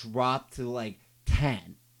kickoff, it dropped to like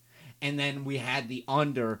 10. And then we had the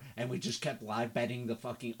under, and we just kept live betting the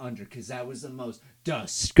fucking under, because that was the most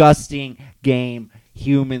disgusting game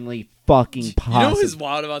humanly fucking possible. You know what's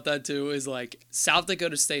wild about that, too, is like South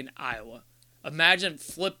Dakota State and Iowa. Imagine,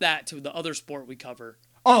 flip that to the other sport we cover.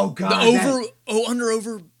 Oh, God. The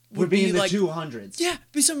over would be in the like 200s. Yeah,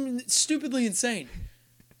 be something stupidly insane.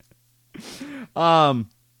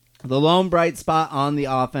 The lone bright spot on the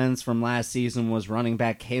offense from last season was running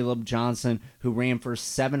back Caleb Johnson, who ran for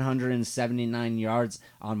 779 yards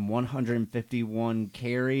on 151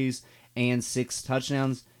 carries and 6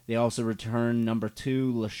 touchdowns. They also returned number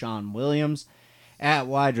 2, LaShawn Williams. At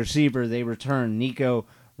wide receiver, they returned Nico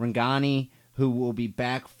Rangani, who will be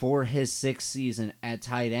back for his 6th season. At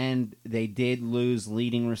tight end, they did lose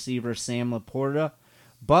leading receiver Sam Laporta,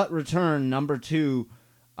 but returned number 2,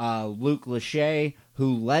 Luke Lachey,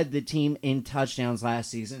 who led the team in touchdowns last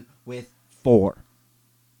season with 4.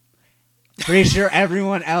 Pretty sure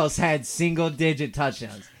everyone else had single-digit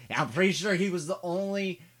touchdowns. I'm pretty sure he was the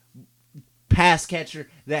only pass catcher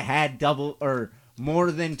that had double or more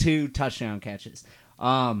than 2 touchdown catches.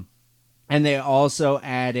 And they also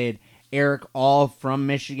added Eric All from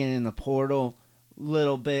Michigan in the portal.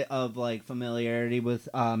 Little bit of like familiarity with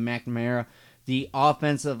McNamara. The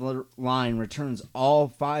offensive line returns all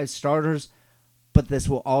 5 starters, but this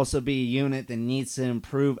will also be a unit that needs to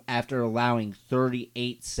improve after allowing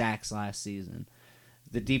 38 sacks last season.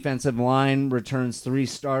 The defensive line returns 3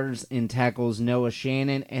 starters and tackles Noah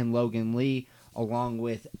Shannon and Logan Lee, along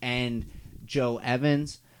with end Joe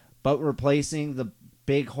Evans, but replacing the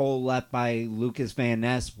big hole left by Lucas Van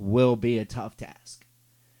Ness will be a tough task.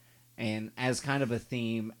 And as kind of a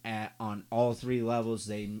theme on all 3 levels,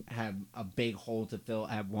 they have a big hole to fill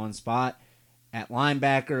at one spot. At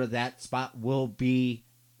linebacker, that spot will be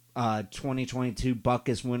 2022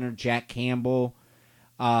 Butkus winner Jack Campbell.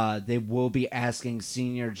 They will be asking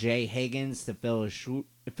senior Jay Higgins to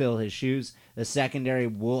fill his shoes. The secondary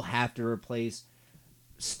will have to replace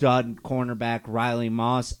stud cornerback Riley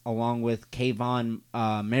Moss along with Kayvon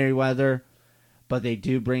Merriweather. But they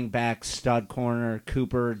do bring back stud corner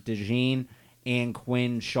Cooper DeJean and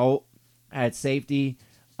Quinn Schultz at safety.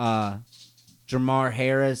 Jamar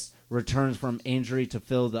Harris returns from injury to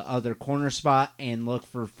fill the other corner spot, and look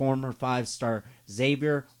for former 5-star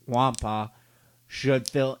Xavier Wampa should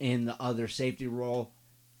fill in the other safety role.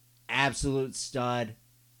 Absolute stud.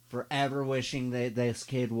 Forever wishing that this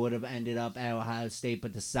kid would have ended up at Ohio State,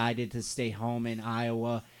 but decided to stay home in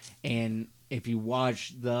Iowa. And if you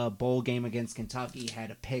watch the bowl game against Kentucky,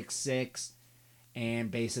 had a pick 6.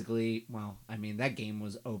 And basically, well, I mean, that game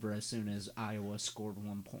was over as soon as Iowa scored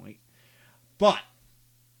 1 point. But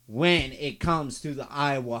when it comes to the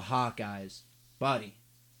Iowa Hawkeyes, buddy,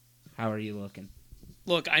 how are you looking?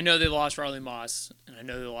 Look, I know they lost Riley Moss, and I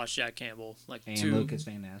know they lost Jack Campbell. And Lucas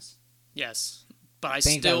Van Ness. Yes. But I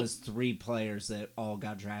think that was 3 players that all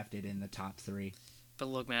got drafted in the top 3. But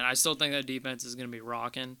look, man, I still think that defense is going to be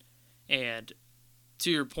rocking. And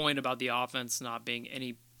to your point about the offense not being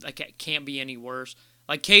any, like, it can't be any worse.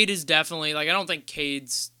 Like, Cade is definitely, like, I don't think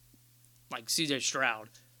Cade's like CJ Stroud,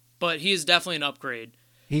 but he is definitely an upgrade.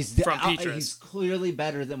 From Petras. He's clearly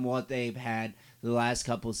better than what they've had the last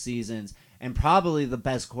couple seasons, and probably the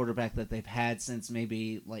best quarterback that they've had since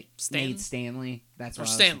maybe like Nate Stanley. That's what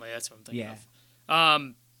I'm thinking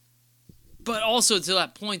of. But also to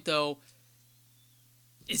that point though,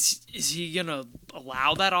 is he gonna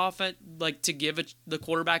allow that offense like to give the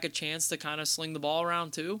quarterback a chance to kind of sling the ball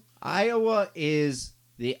around too? Iowa is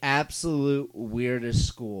the absolute weirdest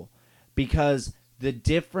school because the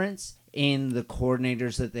difference in the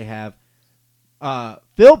coordinators that they have.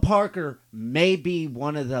 Phil Parker may be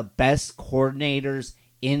one of the best coordinators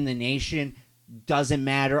in the nation. Doesn't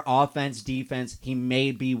matter, offense, defense, he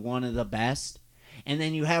may be one of the best. And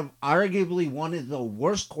then you have arguably one of the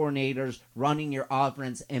worst coordinators running your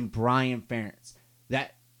offense in Brian Ferentz.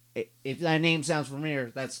 That, if that name sounds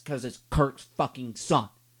familiar, that's because it's Kirk's fucking son.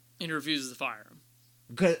 And he refuses to fire him.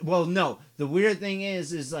 Well, no. The weird thing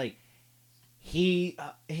is like, they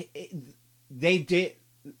did,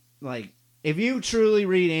 like, if you truly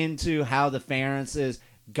read into how the Ferentzes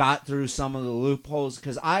got through some of the loopholes,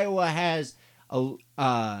 because Iowa has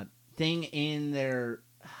a thing in their,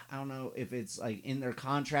 I don't know if it's like in their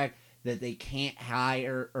contract that they can't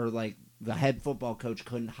hire, or like the head football coach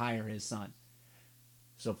couldn't hire his son.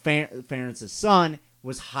 So Ferentz's son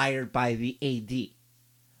was hired by the AD.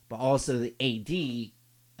 But also the AD,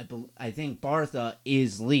 I think Bartha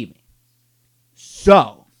is leaving.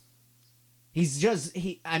 So,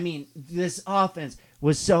 this offense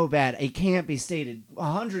was so bad, it can't be stated,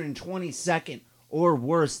 122nd or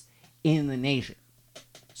worse in the nation.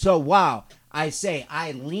 So, wow, I say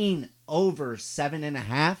I lean over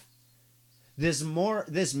 7.5.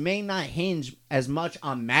 This may not hinge as much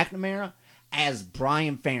on McNamara as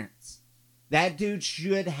Brian Ferentz. That dude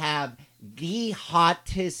should have the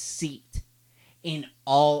hottest seat in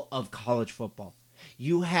all of college football.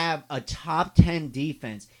 You have a top 10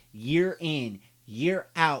 defense year in, year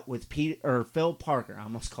out with Phil Parker. I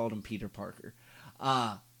almost called him Peter Parker.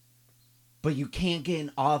 But you can't get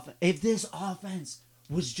an offense. If this offense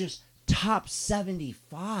was just top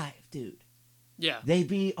 75, dude, yeah, they'd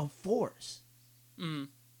be a force. Mm.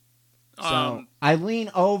 So I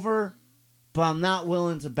lean over, but I'm not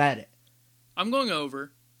willing to bet it. I'm going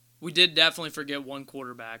over. We did definitely forget one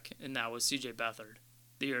quarterback, and that was C.J. Beathard.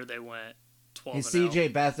 The year they went 12-0. And C.J.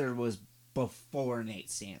 Beathard was before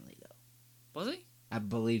Nate Stanley, though. Was he? I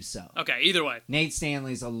believe so. Okay, either way. Nate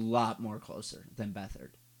Stanley's a lot more closer than Beathard.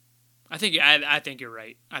 I think you're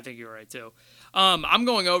right. I think you're right, too. I'm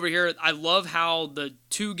going over here. I love how the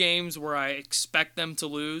two games where I expect them to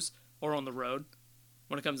lose are on the road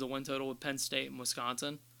when it comes to win total with Penn State and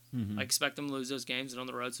Wisconsin. Mm-hmm. I expect them to lose those games and on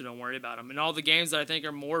the road, so don't worry about them. And all the games that I think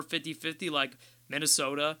are more 50-50, like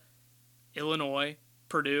Minnesota, Illinois,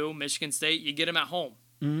 Purdue, Michigan State, you get them at home.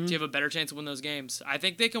 Mm-hmm. So you have a better chance to win those games. I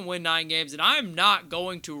think they can win 9 games, and I'm not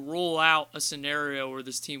going to rule out a scenario where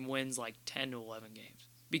this team wins like 10 to 11 games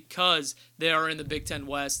because they are in the Big Ten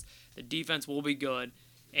West. The defense will be good,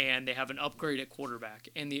 and they have an upgrade at quarterback.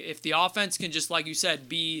 And if the offense can just, like you said,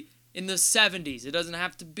 be in the 70s, it doesn't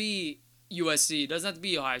have to be USC. It doesn't have to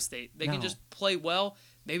be Ohio State. They can just play well.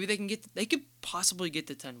 Maybe they could possibly get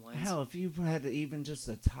to 10 wins. Hell, if you had even just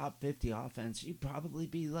a top 50 offense, you'd probably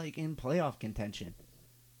be like in playoff contention.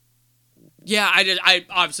 Yeah, I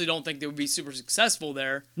obviously don't think they would be super successful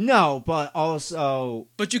there. No, but also...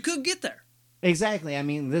 But you could get there. Exactly. I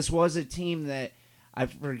mean, this was a team that... I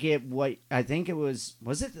forget what... I think it was...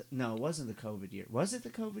 Was it... No, it wasn't the COVID year. Was it the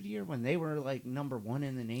COVID year when they were, like, number 1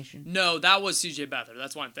 in the nation? No, that was C.J. Beathard.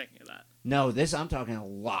 That's why I'm thinking of that. No, I'm talking a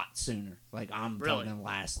lot sooner. Like, I'm talking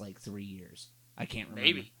last, like, 3 years. I can't remember.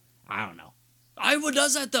 Maybe. I don't know. Iowa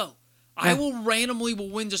does that, though. Iowa randomly will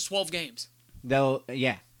win just 12 games. Though,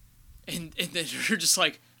 yeah. And then you're just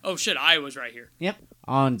like, oh, shit, Iowa's right here. Yep.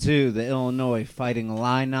 On to the Illinois Fighting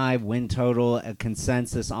Illini. Win total, a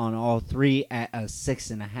consensus on all three at a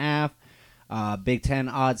 6.5. Big Ten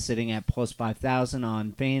odds sitting at plus 5,000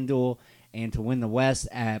 on FanDuel. And to win the West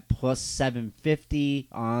at plus 750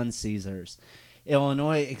 on Caesars.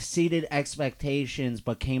 Illinois exceeded expectations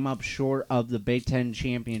but came up short of the Big Ten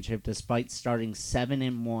championship despite starting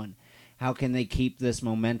 7-1. How can they keep this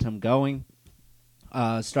momentum going?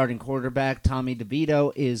 Starting quarterback Tommy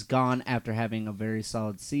DeVito is gone after having a very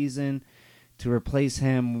solid season. To replace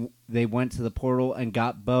him, they went to the portal and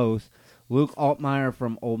got both Luke Altmaier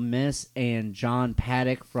from Ole Miss and John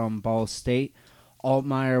Paddock from Ball State.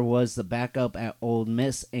 Altmaier was the backup at Ole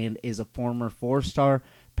Miss and is a former 4-star.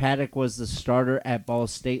 Paddock was the starter at Ball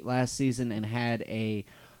State last season and had a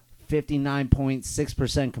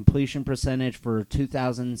 59.6% completion percentage for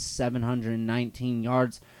 2,719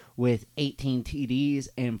 yards with 18 TDs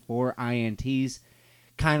and 4 INTs.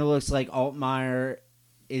 Kind of looks like Altmaier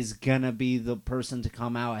is going to be the person to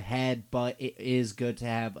come out ahead, but it is good to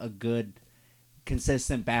have a good,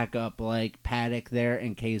 consistent backup like Paddock there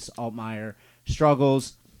in case Altmaier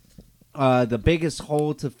struggles. The biggest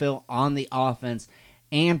hole to fill on the offense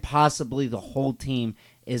and possibly the whole team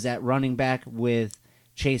is at running back with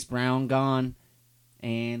Chase Brown gone.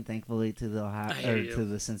 And thankfully to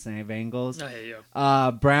the Cincinnati Bengals. I hate you.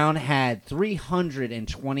 Brown had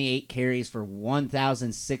 328 carries for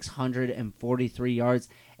 1,643 yards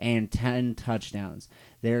and 10 touchdowns.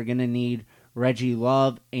 They're going to need Reggie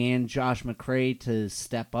Love and Josh McCray to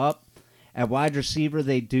step up. At wide receiver,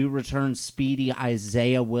 they do return speedy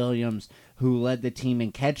Isaiah Williams, who led the team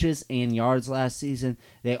in catches and yards last season.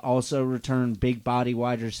 They also returned big body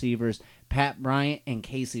wide receivers Pat Bryant and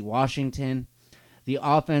Casey Washington. The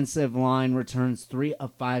offensive line returns 3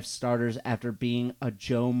 of 5 starters after being a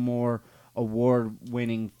Joe Moore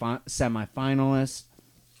award-winning semifinalist.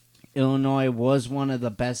 Illinois was one of the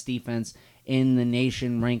best defense in the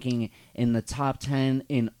nation, ranking in the top 10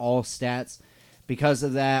 in all stats. Because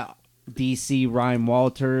of that, DC Ryan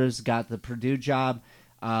Walters got the Purdue job.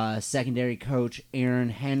 Secondary coach Aaron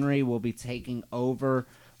Henry will be taking over,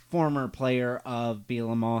 former player of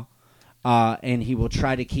Bielema, and he will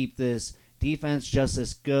try to keep this defense just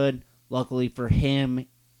as good. Luckily for him,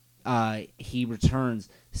 he returns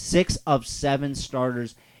 6 of 7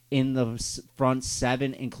 starters in the front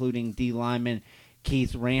 7, including D lineman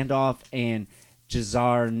Keith Randolph and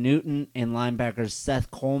Jazar Newton, and linebackers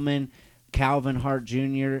Seth Coleman, Calvin Hart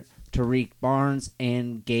Jr., Tariq Barnes,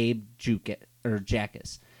 and Gabe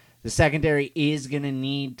Jackas. The secondary is gonna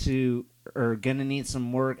need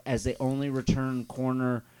some work as they only return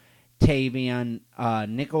corner Tavion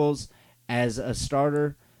Nichols as a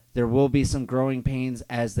starter. There will be some growing pains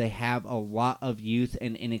as they have a lot of youth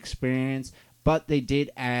and inexperience, but they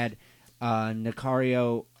did add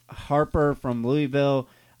Nicario Harper from Louisville,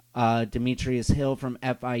 Demetrius Hill from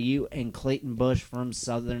FIU, and Clayton Bush from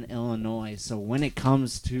Southern Illinois. So when it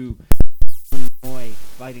comes to Illinois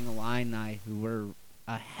fighting Illini, who were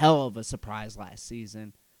a hell of a surprise last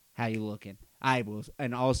season, how you looking? I will,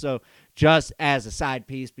 and also just as a side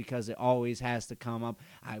piece, because it always has to come up,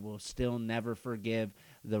 I will still never forgive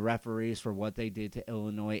the referees for what they did to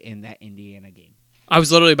Illinois in that Indiana game. I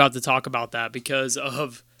was literally about to talk about that because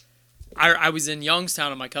of I was in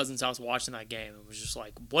Youngstown at my cousin's house watching that game. It was just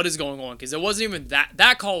like, what is going on? Because it wasn't even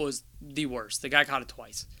that call was the worst. The guy caught it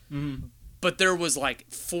twice. Mm-hmm. But there was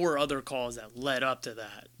like 4 other calls that led up to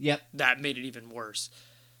that. Yep. That made it even worse.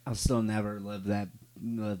 I'll still never live that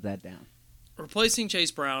down. Replacing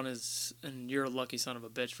Chase Brown is, and you're a lucky son of a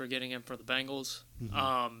bitch for getting him for the Bengals,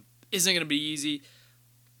 isn't going to be easy.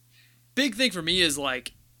 Big thing for me is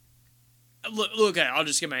like, look, okay, I'll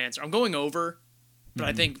just give my answer. I'm going over, but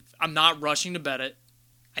I think I'm not rushing to bet it.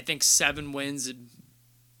 I think 7 wins and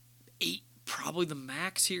 8 probably the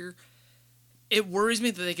max here. It worries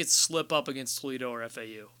me that they could slip up against Toledo or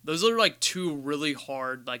FAU. Those are like 2 really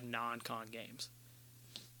hard like non-con games.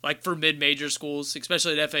 Like for mid-major schools,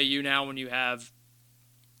 especially at FAU now when you have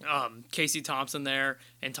Casey Thompson there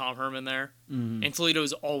and Tom Herman there. Mm-hmm. And Toledo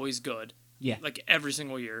is always good. Yeah. Like every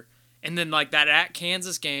single year. And then like that at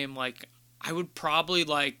Kansas game, like I would probably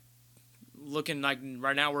like looking like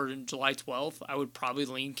right now we're in July 12th. I would probably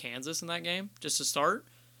lean Kansas in that game just to start.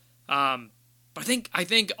 But I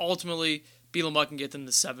think ultimately Bielema can get them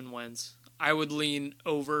to 7 wins. I would lean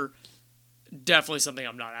over. Definitely something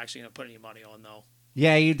I'm not actually going to put any money on though.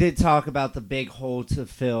 Yeah, you did talk about the big hole to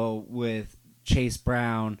fill with Chase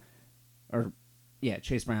Brown.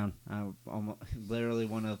 Chase Brown. Literally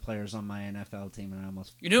one of the players on my NFL team, and I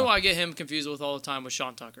almost... You know who I get him confused with all the time with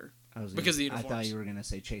Sean Tucker? Because of the uniforms. I thought you were going to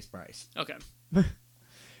say Chase Bryce. Okay.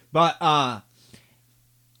 But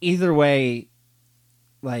either way,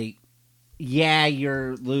 like, yeah,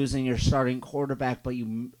 you're losing your starting quarterback, but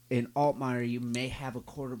in Altmaier, you may have a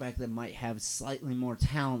quarterback that might have slightly more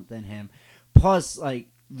talent than him. Plus, like,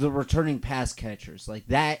 the returning pass catchers. Like,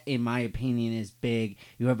 that, in my opinion, is big.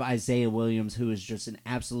 You have Isaiah Williams, who is just an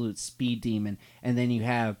absolute speed demon. And then you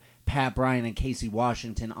have Pat Bryant and Casey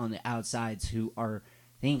Washington on the outsides, who are,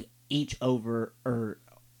 I think, each over or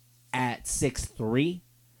at 6'3".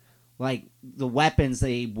 Like, the weapons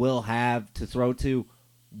they will have to throw to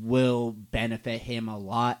will benefit him a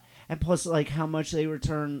lot. And plus, like, how much they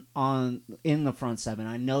return in the front 7.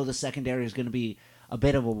 I know the secondary is going to be a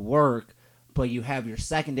bit of a work, but you have your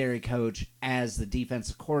secondary coach as the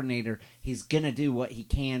defensive coordinator. He's going to do what he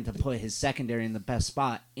can to put his secondary in the best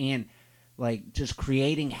spot. And, like, just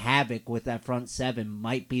creating havoc with that front 7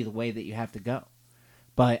 might be the way that you have to go.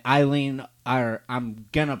 But I'm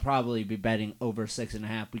going to probably be betting over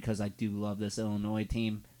 6.5 because I do love this Illinois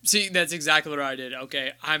team. See, that's exactly what I did.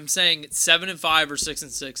 Okay, I'm saying 7-5 or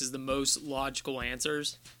 6-6 is the most logical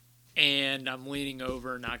answers. And I'm leaning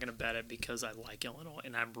over, not going to bet it because I like Illinois,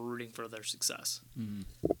 and I'm rooting for their success. Mm-hmm.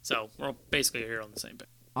 So we're basically here on the same page.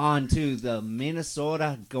 On to the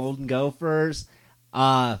Minnesota Golden Gophers.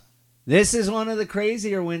 This is one of the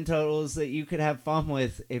crazier win totals that you could have fun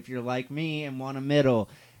with if you're like me and want a middle.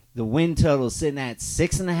 The win total is sitting at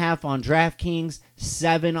 6.5 on DraftKings,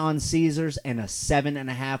 7 on Caesars, and a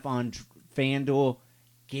 7.5 on FanDuel.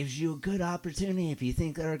 Gives you a good opportunity. If you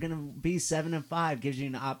think they're going to be 7-5, gives you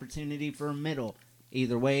an opportunity for a middle.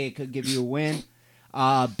 Either way, it could give you a win.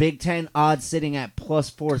 Big Ten odds sitting at plus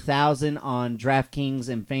 4,000 on DraftKings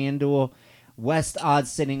and FanDuel. West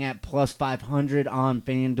odds sitting at plus 500 on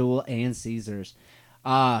FanDuel and Caesars.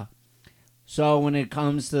 So when it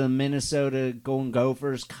comes to the Minnesota Golden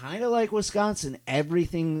Gophers, kind of like Wisconsin,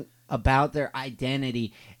 everything about their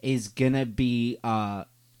identity is going to be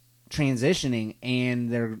transitioning,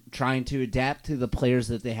 and they're trying to adapt to the players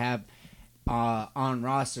that they have on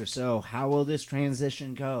roster. So how will this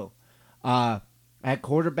transition go? At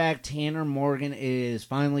quarterback, Tanner Morgan is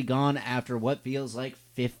finally gone after what feels like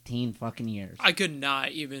 15 fucking years. I could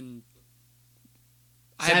not even...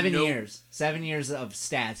 7 years. 7 years of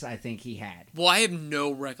stats I think he had. Well, I have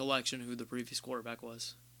no recollection who the previous quarterback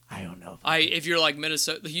was. I don't know. If you're like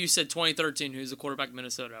Minnesota, you said 2013, who's the quarterback of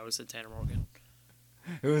Minnesota? I would have said Tanner Morgan.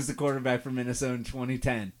 Who was the quarterback for Minnesota in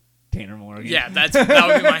 2010? Tanner Morgan. Yeah,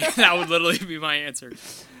 that would literally be my answer.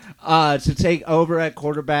 To take over at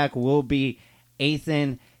quarterback will be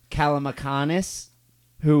Ethan Kalamakanis,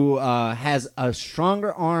 who has a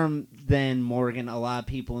stronger arm than Morgan. A lot of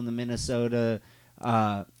people in the Minnesota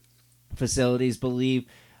facilities believe,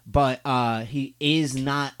 but he is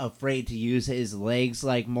not afraid to use his legs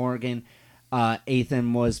like Morgan.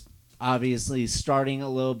 Ethan was obviously starting a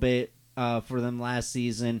little bit for them last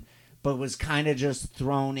season, but was kind of just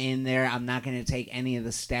thrown in there. I'm not going to take any of the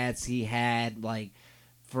stats he had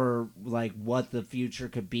for what the future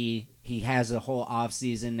could be. He has a whole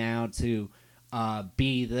offseason now to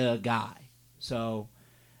be the guy. So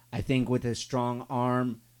I think with his strong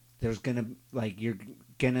arm, there's gonna you're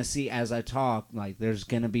gonna see as I talk, there's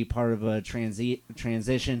gonna be part of a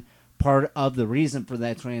transition. Part of the reason for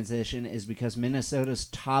that transition is because Minnesota's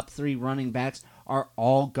top 3 running backs are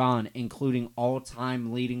all gone, including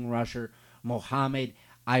all-time leading rusher Mohamed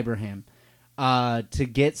Ibrahim. To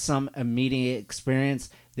get some immediate experience,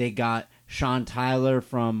 they got Sean Tyler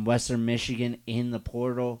from Western Michigan in the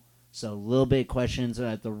portal. So a little bit questions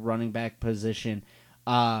at the running back position.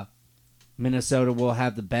 Minnesota will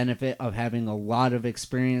have the benefit of having a lot of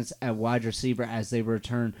experience at wide receiver as they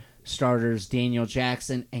return starters Daniel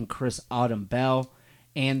Jackson and Chris Autumn-Bell.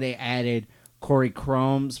 And they added Corey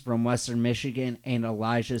Cromes from Western Michigan and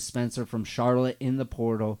Elijah Spencer from Charlotte in the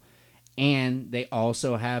portal. And they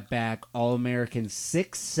also have back All-American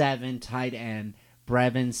 6'7" tight end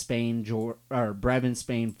Brevin Spain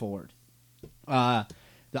Ford. The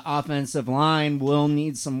offensive line will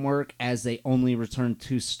need some work as they only return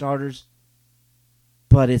 2 starters.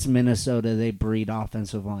 But it's Minnesota. They breed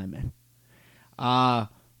offensive linemen.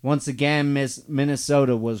 Once again,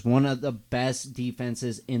 Minnesota was one of the best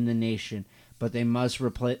defenses in the nation. But they must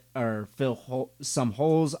fill some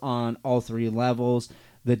holes on all 3 levels.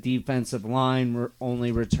 The defensive line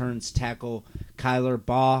only returns tackle Kyler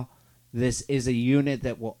Baugh. This is a unit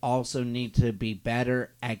that will also need to be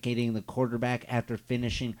better at getting the quarterback after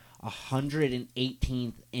finishing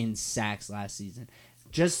 118th in sacks last season.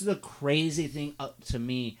 Just the crazy thing to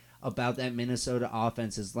me about that Minnesota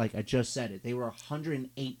offense is, like I just said it, they were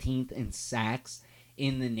 118th in sacks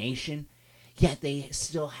in the nation, yet they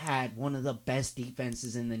still had one of the best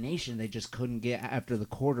defenses in the nation. They just couldn't get after the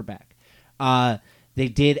quarterback. They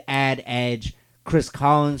did add edge Chris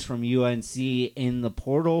Collins from UNC in the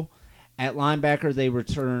portal. At linebacker, they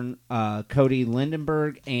return Cody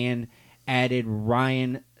Lindenberg and added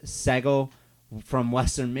Ryan Segel from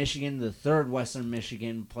Western Michigan, the 3rd Western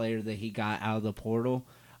Michigan player that he got out of the portal.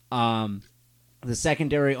 The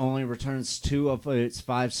secondary only returns 2 of its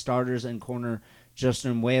 5 starters and corner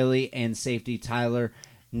Justin Whaley and safety Tyler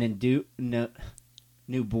Nubuenu,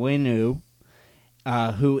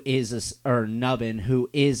 who is a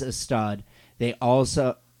stud. They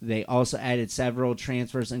also added several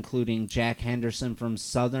transfers, including Jack Henderson from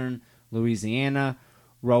Southern Louisiana,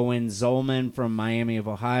 Rowan Zolman from Miami of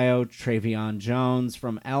Ohio, Travion Jones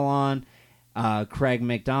from Elon, Craig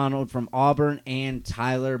McDonald from Auburn, and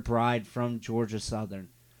Tyler Bride from Georgia Southern.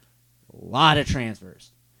 A lot of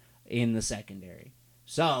transfers in the secondary.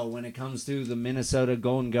 So when it comes to the Minnesota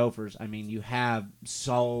Golden Gophers, I mean, you have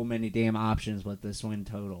so many damn options with this win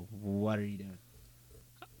total. What are you doing?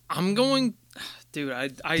 I'm going... Dude,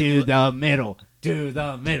 I do the middle. Do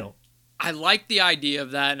the middle. I like the idea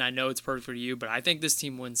of that, and I know it's perfect for you, but I think this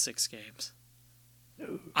team wins 6 games.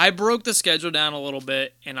 I broke the schedule down a little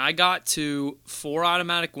bit, and I got to 4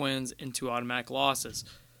 automatic wins and 2 automatic losses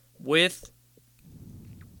with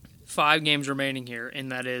 5 games remaining here,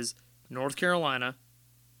 and that is North Carolina,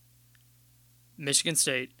 Michigan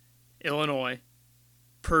State, Illinois,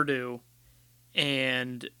 Purdue,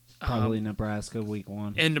 and... Probably Nebraska week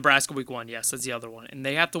 1. And Nebraska week 1, yes, that's the other one. And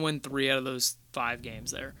they have to win 3 out of those 5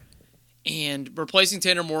 games there. And replacing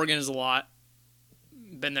Tanner Morgan is a lot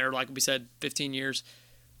been there, like we said, 15 years.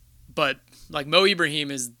 But like Mo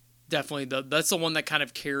Ibrahim is definitely that's the one that kind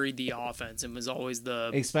of carried the offense and was always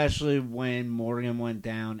the. Especially when Morgan went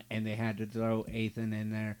down and they had to throw Ethan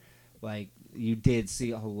in there, like you did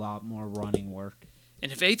see a lot more running work.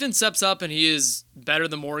 And if Ethan steps up and he is better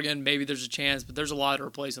than Morgan, maybe there's a chance. But there's a lot to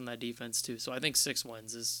replace on that defense too. So I think 6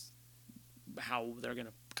 wins is how they're going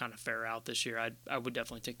to kind of fare out this year. I would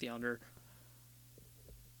definitely take the under.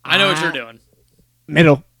 I know what you're doing.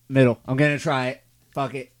 Middle. I'm going to try it.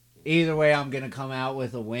 Fuck it. Either way, I'm going to come out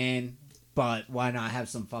with a win. But why not have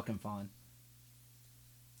some fucking fun?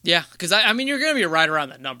 Yeah, because I mean, you're going to be right around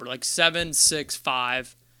that number, like 7, 6,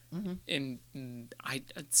 5. Mm-hmm. And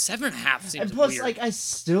 7.5 seems and plus, weird. like, I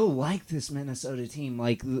still like this Minnesota team.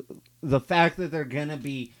 Like, the fact that they're gonna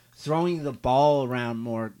be throwing the ball around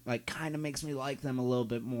more, like, kind of makes me like them a little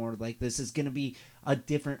bit more. Like, this is gonna be a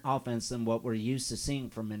different offense than what we're used to seeing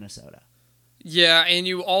from Minnesota. Yeah, and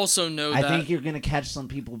you also know that I think you're gonna catch some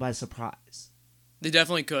people by surprise. They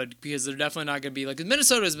definitely could, because they're definitely not going to be like.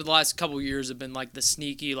 Minnesota's been the last couple of years have been like the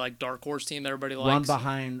sneaky, like dark horse team that everybody likes. Run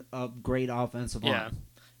behind a great offensive line.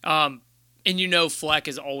 And you know Fleck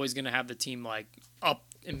is always going to have the team like up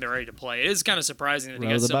and ready to play. It is kind of surprising that he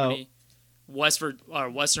got so many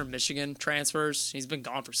Western Michigan transfers. He's been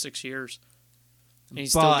gone for 6 years. And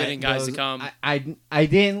he's still getting guys to come. I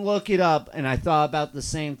didn't look it up, and I thought about the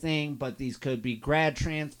same thing, but these could be grad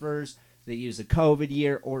transfers that use a COVID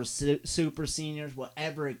year or super seniors,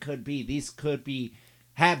 whatever it could be. These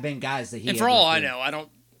have been guys that he. And for all I know, I don't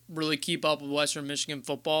really keep up with Western Michigan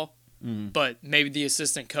football, but maybe the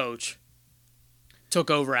assistant coach took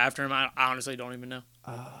over after him. I honestly don't even know.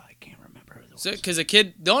 I can't remember who was. Because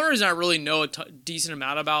the only reason I really know a decent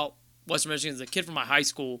amount about Western Michigan is a kid from my high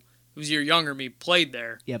school who's a year younger than me played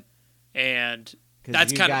there. Yep. And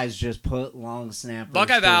that's kind of guys just put long snappers.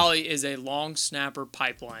 Buckeye Valley is a long snapper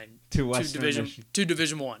pipeline to Division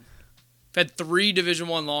I. I've had 3 Division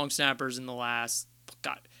I long snappers in the last,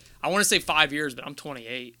 I want to say 5 years, but I'm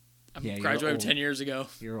 28. I graduated 10 years ago.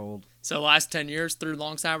 You're old. So the last 10 years, 3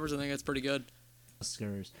 long snappers, I think that's pretty good.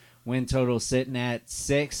 Win total sitting at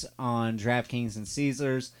 6 on DraftKings and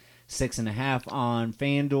Caesars, 6.5 on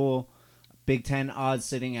FanDuel. Big Ten odds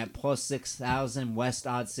sitting at plus 6,000. West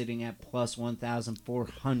odds sitting at plus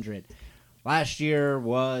 1,400. Last year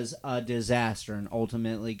was a disaster and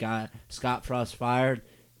ultimately got Scott Frost fired.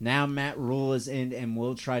 Now Matt Rule is in and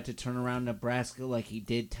will try to turn around Nebraska like he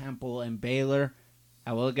did Temple and Baylor.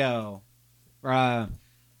 How will it go?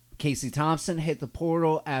 Casey Thompson hit the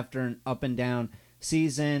portal after an up and down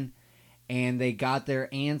season, and they got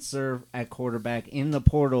their answer at quarterback in the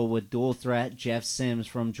portal with dual threat Jeff Sims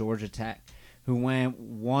from Georgia Tech, who went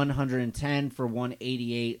 110 for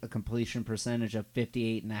 188, a completion percentage of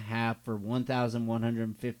 58.5 for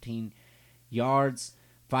 1,115 yards,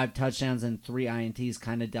 5 touchdowns and 3 INTs.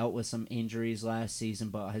 Kind of dealt with some injuries last season,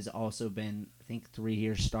 but has also been, I think,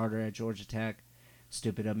 3-year starter at Georgia Tech.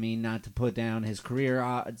 Stupid of me not to put down his career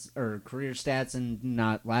odds or career stats and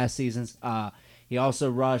not last season's. He also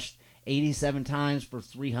rushed 87 times for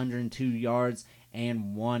 302 yards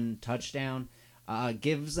and 1 touchdown.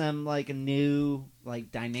 Gives them like a new,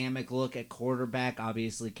 like dynamic look at quarterback.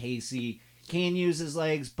 Obviously, Casey can use his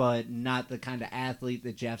legs, but not the kind of athlete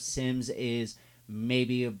that Jeff Sims is.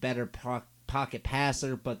 Maybe a better pocket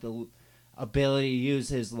passer, but the ability to use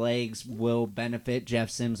his legs will benefit Jeff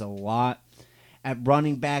Sims a lot. At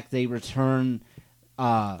running back, they return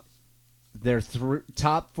their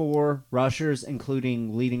top 4 rushers,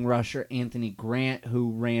 including leading rusher Anthony Grant,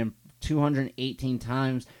 who ran 218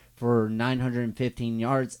 times for 915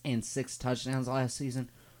 yards and 6 touchdowns last season.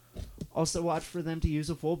 Also, watch for them to use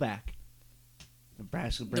a fullback.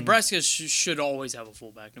 Nebraska should always have a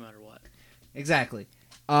fullback, no matter what. Exactly.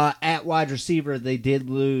 At wide receiver, they did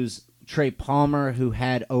lose Trey Palmer, who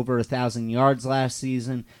had over 1,000 yards last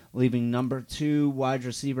season, leaving number 2 wide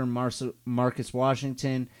receiver Marcus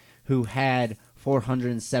Washington, who had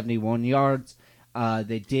 471 yards.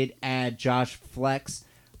 They did add Josh Flex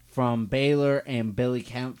from Baylor and Billy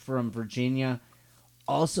Kemp from Virginia.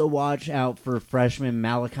 Also watch out for freshman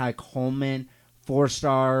Malachi Coleman,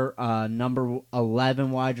 4-star number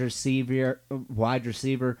 11 wide receiver,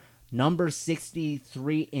 number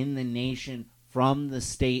 63 in the nation from the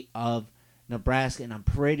state of Nebraska, and I'm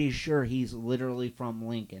pretty sure he's literally from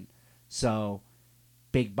Lincoln. So,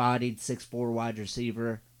 big-bodied, 6'4" wide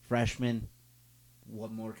receiver, freshman.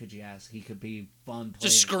 What more could you ask? He could be fun player.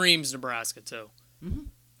 Just screams Nebraska, too. Mm-hmm.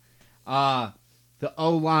 The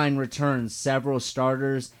O-line returns several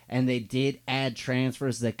starters, and they did add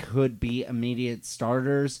transfers that could be immediate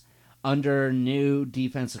starters. Under new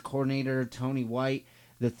defensive coordinator Tony White,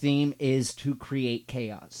 The theme is to create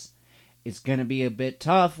chaos. It's going to be a bit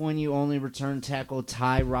tough when you only return tackle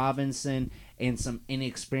Ty Robinson and some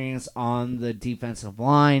inexperience on the defensive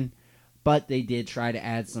line, but they did try to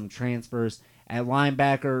add some transfers. At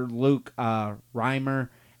linebacker, Luke Reimer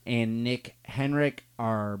and Nick Henrik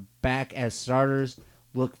are back as starters.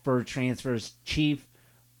 Look for transfers Chief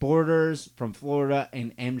Borders from Florida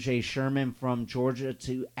and MJ Sherman from Georgia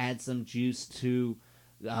to add some juice to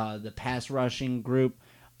the pass rushing group.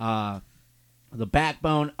 The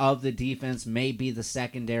backbone of the defense may be the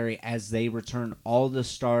secondary as they return all the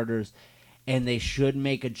starters, and they should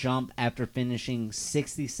make a jump after finishing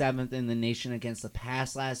 67th in the nation against the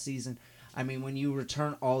pass last season. I mean, when you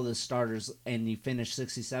return all the starters and you finish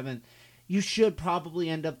 67th, you should probably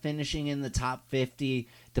end up finishing in the top 50.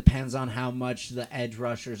 Depends on how much the edge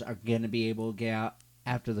rushers are going to be able to get out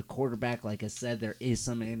after the quarterback. Like I said, there is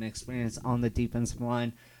some inexperience on the defensive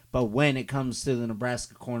line. But when it comes to the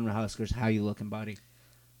Nebraska Cornhuskers, how you looking, buddy?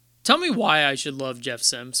 Tell me why I should love Jeff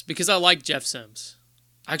Sims, because I like Jeff Sims.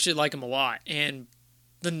 I actually like him a lot, and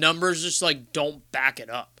the numbers just don't back it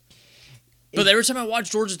up. But every time I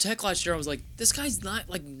watched Georgia Tech last year, I was like, this guy's not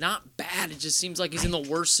bad. It just seems like he's in the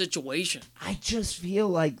worst situation. I just feel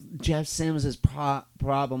like Jeff Sims'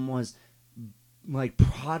 problem was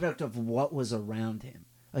product of what was around him.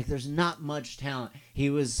 There's not much talent. He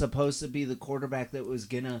was supposed to be the quarterback that was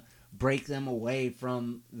going to break them away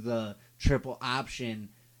from the triple option.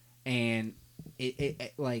 And,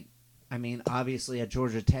 obviously at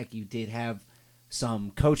Georgia Tech, you did have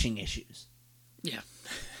some coaching issues. Yeah.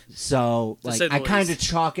 So, I kind of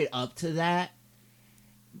chalk it up to that.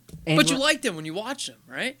 And but you liked him when you watched him,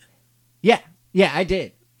 right? Yeah. Yeah, I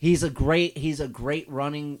did. He's a great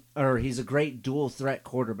dual threat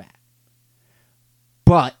quarterback.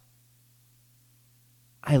 But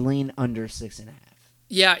I lean under 6.5.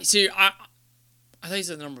 Yeah, see, I thought you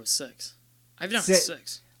said the number was 6. I've done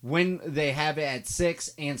 6. When they have it at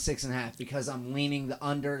 6 and 6.5, because I'm leaning the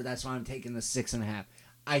under, that's why I'm taking the 6.5.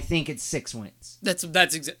 I think it's 6 wins. That's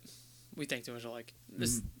we think too much alike.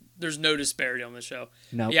 There's no disparity on this show.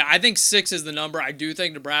 No. Yeah, I think 6 is the number. I do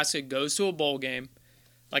think Nebraska goes to a bowl game.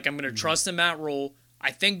 I'm going to trust in Matt Rule.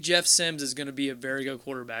 I think Jeff Sims is going to be a very good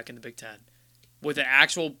quarterback in the Big Ten. With an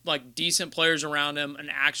actual, decent players around him, an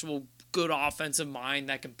actual good offensive mind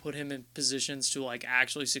that can put him in positions to,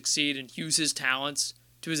 actually succeed and use his talents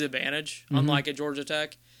to his advantage, unlike at Georgia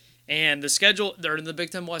Tech. And the schedule, they're in the Big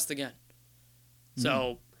Ten West again.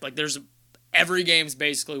 So, there's every game's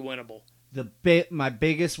basically winnable. My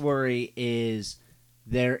biggest worry is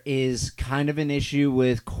there is kind of an issue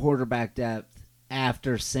with quarterback depth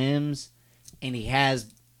after Sims, and he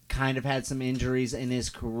has kind of had some injuries in his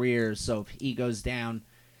career, so if he goes down,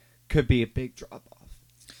 could be a big drop-off.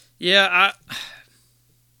 Yeah,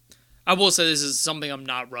 I will say this is something I'm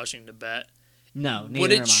not rushing to bet. No, neither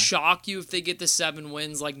Would it am I. shock you if they get to 7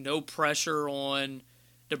 wins? No pressure on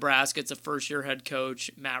Nebraska. It's a first-year head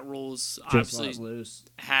coach. Matt Rule's obviously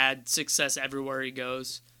had success everywhere he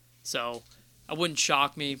goes. So, it wouldn't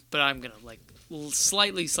shock me, but I'm going to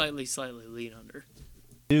slightly lean under.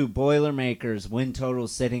 Two Boilermakers win total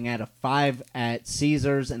sitting at a 5 at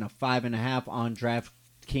Caesars and a 5.5 on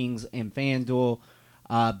DraftKings and FanDuel.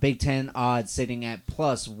 Big Ten odds sitting at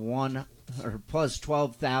plus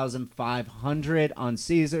 12,500 on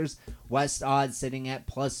Caesars. West odds sitting at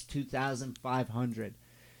plus 2,500.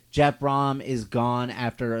 Jeff Brom is gone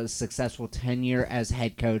after a successful tenure as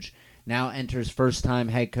head coach. Now enters first-time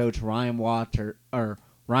head coach Ryan Waters.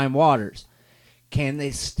 Can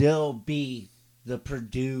they still be the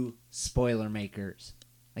Purdue Spoilermakers?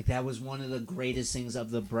 That was one of the greatest things of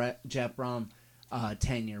the Jeff Brom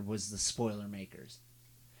tenure was the Spoilermakers.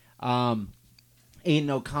 Aiden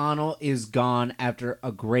O'Connell is gone after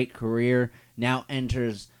a great career. Now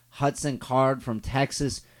enters Hudson Card from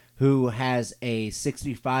Texas, who has a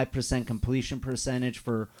 65% completion percentage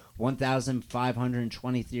for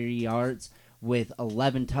 1,523 yards with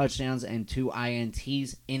 11 touchdowns and 2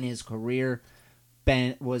 INTs in his career.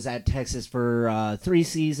 Ben was at Texas for 3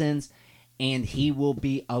 seasons, and he will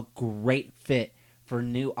be a great fit for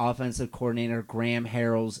new offensive coordinator Graham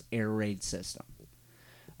Harrell's air raid system.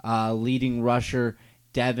 Leading rusher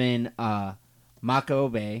Devin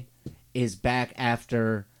Makobe is back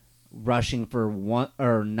after rushing for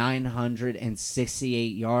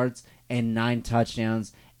 968 yards and 9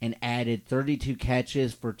 touchdowns, and added 32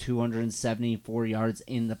 catches for 274 yards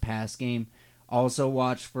in the pass game. Also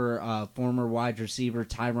watch for former wide receiver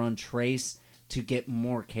Tyron Trace to get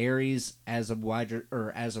more carries as a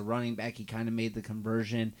running back. He kind of made the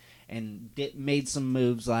conversion and made some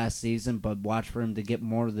moves last season, but watch for him to get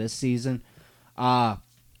more this season.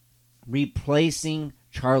 replacing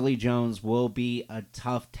Charlie Jones will be a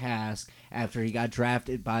tough task after he got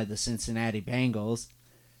drafted by the Cincinnati Bengals.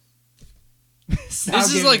 This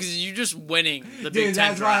is like you just winning the Big Ten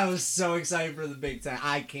that's draft. why I was so excited for the Big Ten.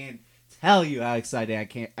 I can't tell you how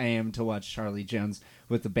excited I am to watch Charlie Jones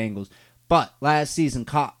with the Bengals. But last season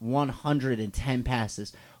caught 110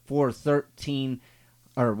 passes for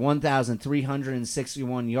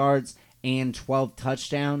 1,361 yards and 12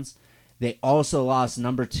 touchdowns. They also lost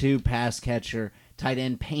number 2 pass catcher, tight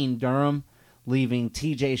end Payne Durham, leaving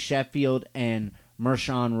T.J. Sheffield and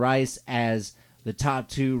Mershawn Rice as the top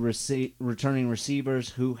 2 returning receivers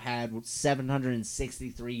who had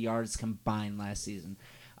 763 yards combined last season.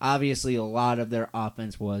 Obviously, a lot of their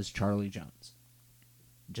offense was Charlie Jones.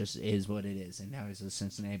 Just is what it is, and now he's a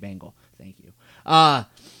Cincinnati Bengal. Thank you.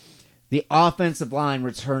 The offensive line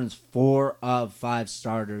returns 4 of 5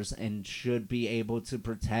 starters and should be able to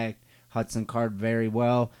protect Hudson Card very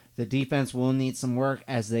well. The defense will need some work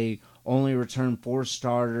as they only return 4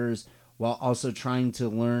 starters while also trying to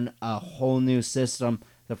learn a whole new system.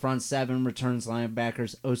 The front 7 returns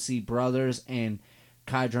linebackers O.C. Brothers and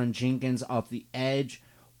Kydron Jenkins off the edge.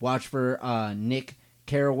 Watch for Nick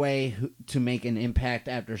Caraway to make an impact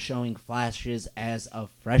after showing flashes as a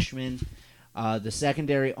freshman. The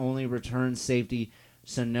secondary only returns safety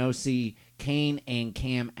Sonosi Kane and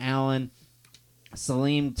Cam Allen.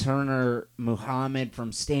 Salim Turner Muhammad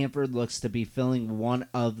from Stanford looks to be filling one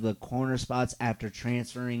of the corner spots after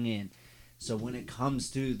transferring in. So when it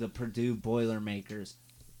comes to the Purdue Boilermakers,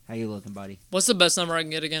 how you looking, buddy? What's the best number I can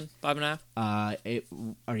get again? 5.5?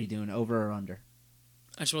 Are you doing over or under?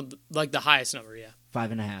 I just want the highest number, yeah.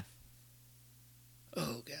 5.5.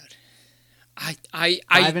 Oh God,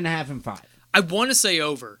 5.5 and 5. I want to say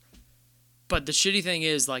over, but the shitty thing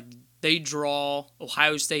is they draw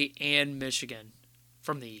Ohio State and Michigan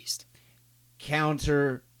from the East.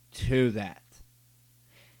 Counter to that,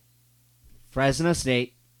 Fresno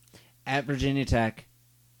State at Virginia Tech.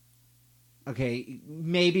 Okay,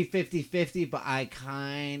 maybe 50-50, but I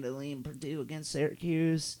kind of lean Purdue against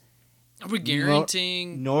Syracuse. Are we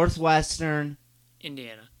guaranteeing Northwestern,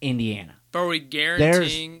 Indiana? But are we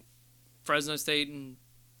guaranteeing Fresno State and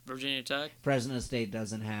Virginia Tech? Fresno State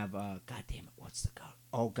doesn't have, God damn it, what's the code?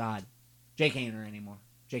 Oh, God. Jake Haener anymore.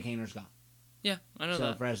 Jake Haener's gone. Yeah, I know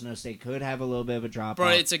that. So Fresno State could have a little bit of a drop-off.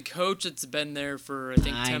 But it's a coach that's been there for, I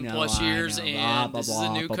think, 10-plus years, and this is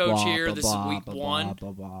a new coach here. This is week 1.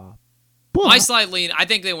 My slight lean, I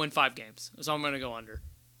think they win 5 games, so I'm going to go under.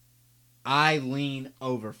 I lean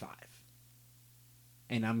over 5.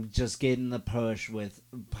 And I'm just getting the push with...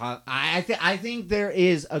 I think there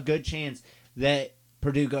is a good chance that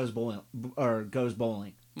Purdue goes bowling.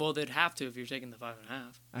 Well, they'd have to if you're taking the 5.5.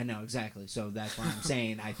 I know, exactly. So that's why I'm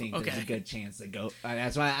saying I think there's a good chance they go.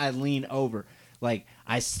 That's why I lean over.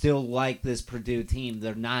 I still like this Purdue team.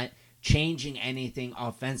 They're not changing anything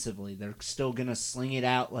offensively. They're still going to sling it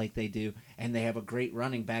out like they do. And they have a great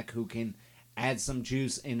running back who can add some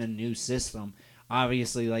juice in a new system.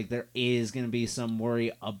 Obviously, there is going to be some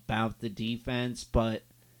worry about the defense, but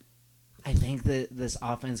I think that this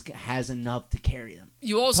offense has enough to carry them.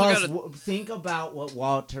 You also got to think about what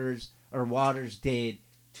Waters did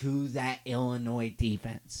to that Illinois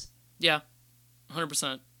defense. Yeah,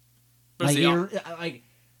 100%.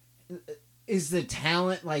 Is the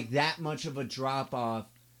talent that much of a drop off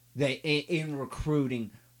that in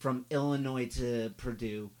recruiting from Illinois to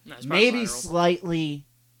Purdue? No, maybe slightly,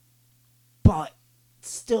 but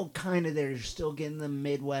still kind of there. You're still getting the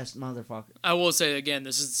Midwest motherfucker. I will say again,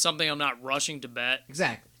 this is something I'm not rushing to bet.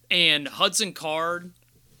 Exactly. And Hudson Card,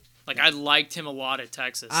 I liked him a lot at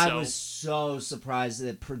Texas. I was so surprised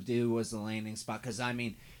that Purdue was the landing spot because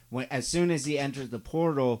as soon as he entered the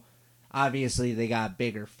portal, obviously they got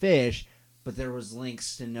bigger fish, but there was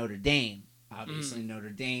links to Notre Dame. Obviously, Notre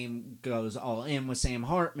Dame goes all in with Sam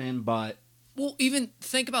Hartman, but... Well, even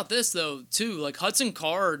think about this, though, too. Hudson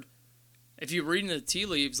Card, if you're reading the tea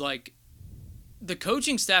leaves, the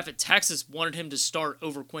coaching staff at Texas wanted him to start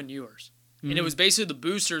over Quinn Ewers. Mm-hmm. And it was basically the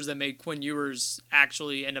boosters that made Quinn Ewers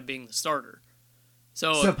actually end up being the starter.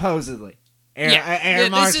 So supposedly. Air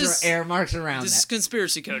marks around This is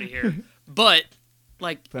conspiracy Cody here. But,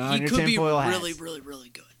 he could be really, really, really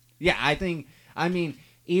good. Yeah,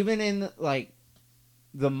 even in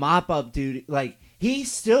the mop-up duty, he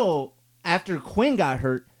still, after Quinn got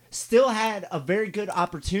hurt, still had a very good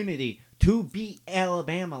opportunity to beat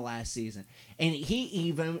Alabama last season. And he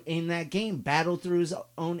even, in that game, battled through his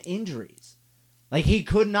own injuries. He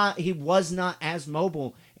was not as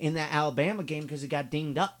mobile in that Alabama game because he got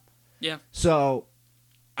dinged up. Yeah. So,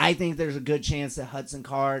 I think there's a good chance that Hudson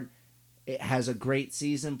Card has a great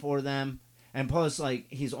season for them. And plus, like,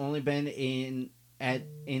 he's only been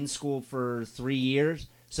in school for 3 years,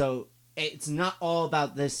 so it's not all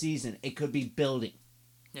about this season. It could be building.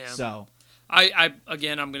 Yeah. So, I'm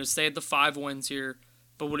going to stay at the 5 wins here.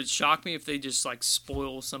 But would it shock me if they just like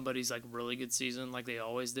spoil somebody's like really good season like they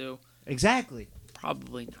always do? exactly.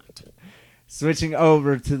 Probably not. Switching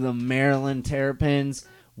over to the Maryland Terrapins,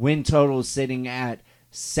 win total sitting at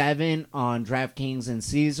 7 on DraftKings and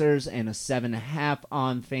Caesars and a 7.5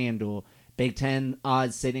 on FanDuel. Big Ten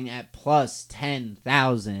odds sitting at plus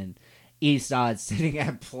 10,000. East odds sitting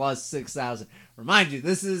at plus 6,000. Remind you,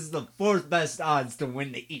 this is the 4th best odds to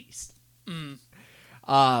win the East.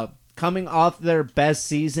 Coming off their best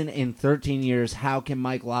season in 13 years, how can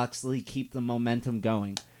Mike Locksley keep the momentum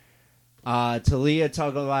going? Talia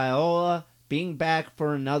Tagovailoa being back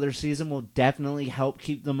for another season will definitely help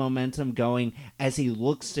keep the momentum going as he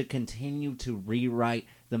looks to continue to rewrite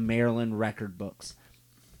the Maryland record books.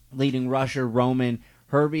 Leading rusher Roman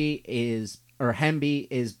Hemby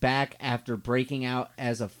is back after breaking out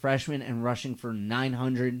as a freshman and rushing for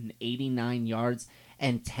 989 yards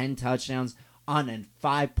and 10 touchdowns on a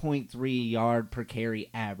 5.3 yard per carry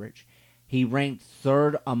average. He ranked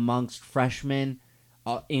 3rd amongst freshmen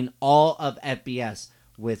in all of FBS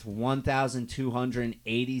with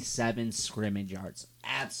 1,287 scrimmage yards.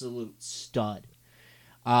 Absolute stud.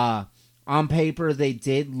 On paper, they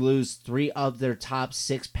did lose 3 of their top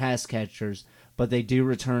 6 pass catchers, but they do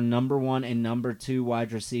return number 1 and number 2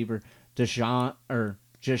 wide receiver Jashawn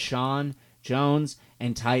Jones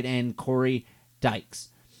and tight end Corey Dykes.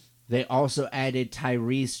 They also added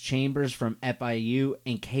Tyrese Chambers from FIU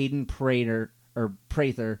and Caden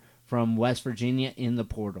Prather from West Virginia in the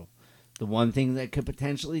portal. The one thing that could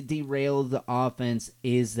potentially derail the offense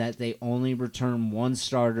is that they only return 1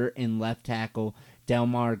 starter in left tackle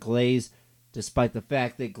Delmar Glaze, despite the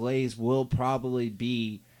fact that Glaze will probably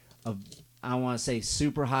be, I don't want to say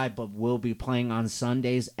super high, but will be playing on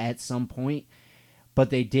Sundays at some point.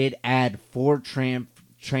 But they did add 4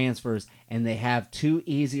 transfers, and they have 2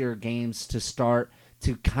 easier games to start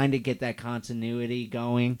to kind of get that continuity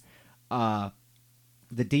going. The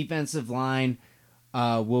defensive line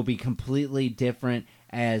will be completely different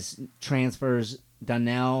as transfers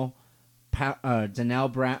Donnell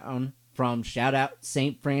Brown from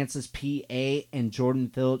St. Francis, PA, and Jordan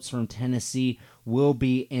Phillips from Tennessee will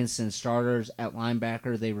be instant starters at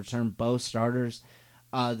linebacker. They return both starters.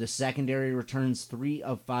 The secondary returns 3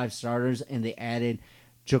 of 5 starters, and they added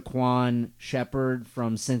Jaquan Shepard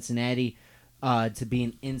from Cincinnati to be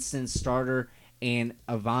an instant starter, and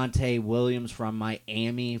Avante Williams from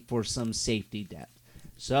Miami for some safety depth.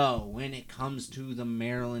 So, when it comes to the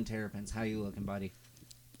Maryland Terrapins, how you looking, buddy?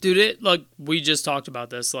 Dude, we just talked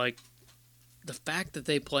about this. Like, the fact that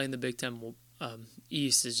they play in the Big Ten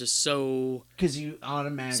East is just so... Because you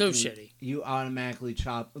automatically... So shitty. You automatically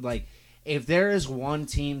chop... Like, if there is one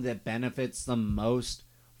team that benefits the most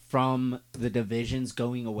from the divisions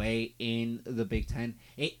going away in the Big Ten,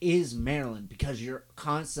 it is Maryland, because you're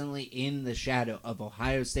constantly in the shadow of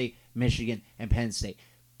Ohio State, Michigan, and Penn State.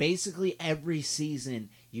 Basically, every season,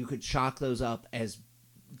 you could chalk those up as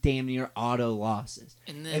damn near auto losses.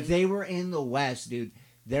 And then, if they were in the West, dude,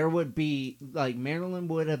 there would be, like, Maryland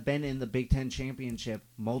would have been in the Big Ten championship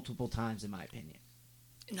multiple times, in my opinion.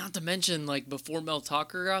 Not to mention, like, before Mel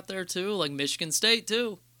Tucker got there, too, like Michigan State,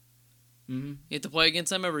 too. Mm-hmm. You have to play against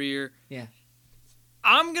them every year. Yeah.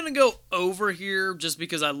 I'm going to go over here just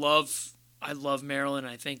because I love Maryland.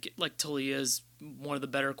 I think, like, Talia is one of the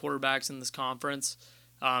better quarterbacks in this conference,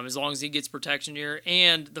 as long as he gets protection here.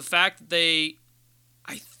 And the fact that they,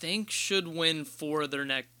 I think, should win 4 of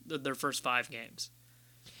their first 5 games.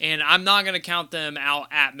 And I'm not going to count them out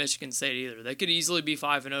at Michigan State either. They could easily be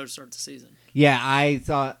 5-0 to start the season. Yeah, I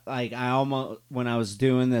thought, like, when I was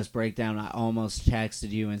doing this breakdown, I almost texted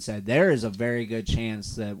you and said there is a very good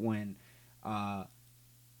chance that when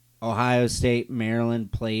Ohio State,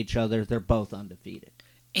 Maryland play each other, they're both undefeated.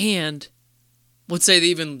 And let's say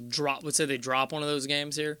they drop one of those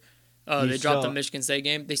games here. They drop the Michigan State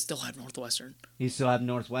game. They still have Northwestern. You still have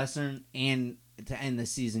Northwestern, and to end the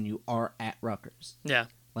season, you are at Rutgers. Yeah.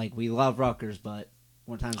 Like, we love Rutgers, but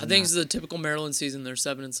one time I think it's the typical Maryland season. They're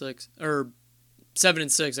 7-6, or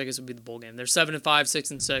 7-6. I guess would be the bowl game. They're 7-5,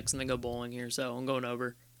 6-6, and they go bowling here. So I'm going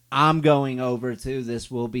over. I'm going over too. This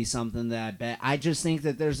will be something that I bet. I just think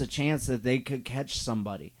that there's a chance that they could catch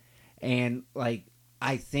somebody, and like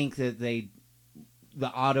I think that the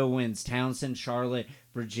auto wins: Townsend, Charlotte,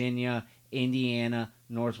 Virginia, Indiana,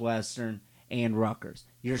 Northwestern, and Rutgers.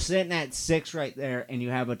 You're sitting at 6 right there, and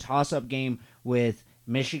you have a toss-up game with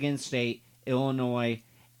Michigan State, Illinois,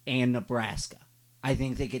 and Nebraska. I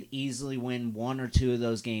think they could easily win 1 or 2 of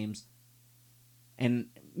those games And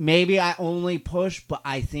maybe I only push, but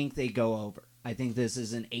I think they go over. I think this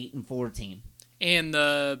is an 8-4 team. And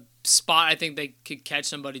the spot I think they could catch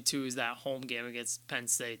somebody too is that home game against Penn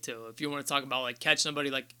State too. If you want to talk about like catch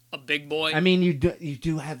somebody like a big boy. I mean, you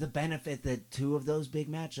do have the benefit that two of those big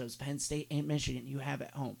matchups, Penn State and Michigan, you have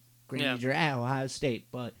at home. Granted, you're at Ohio State,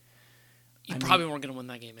 but you probably weren't going to win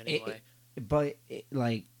that game anyway.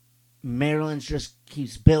 Like Maryland just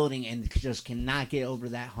keeps building and just cannot get over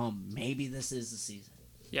that hump. Maybe this is the season.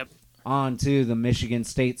 Yep. On to the Michigan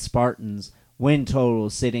State Spartans. Win total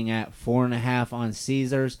sitting at 4.5 on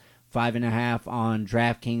Caesars, 5.5 on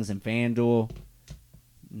DraftKings and FanDuel.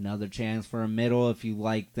 Another chance for a middle if you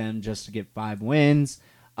like them just to get 5 wins.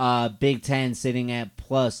 Big Ten sitting at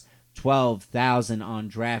plus 12,000 on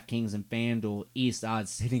DraftKings and FanDuel. East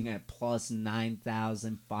odds sitting at plus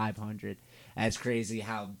 9,500. That's crazy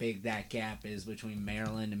how big that gap is between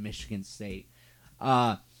Maryland and Michigan State.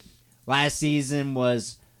 Last season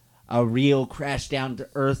was a real crash down to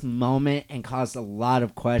earth moment and caused a lot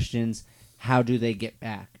of questions. How do they get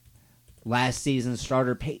back? Last season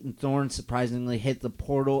starter Peyton Thorne surprisingly hit the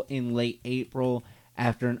portal in late April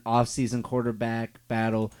after an offseason quarterback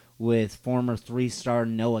battle with former 3-star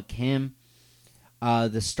Noah Kim.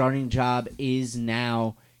 The starting job is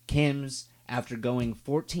now Kim's after going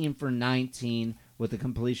 14 for 19 with a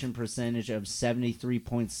completion percentage of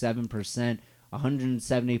 73.7%,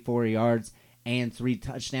 174 yards, and 3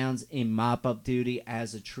 touchdowns in mop-up duty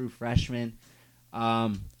as a true freshman.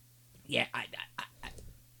 I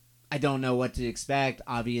don't know what to expect.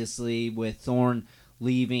 Obviously, with Thorne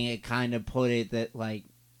leaving, it kind of put it that, like,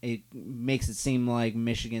 it makes it seem like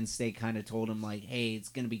Michigan State kind of told him, like, hey, it's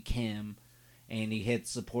going to be Kim. And he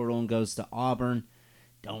hits the portal and goes to Auburn.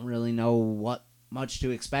 Don't really know what much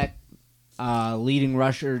to expect. Leading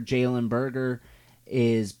rusher Jalen Berger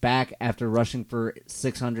is back after rushing for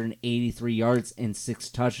 683 yards and 6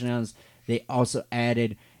 touchdowns. They also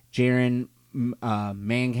added Jaron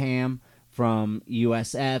Mangham from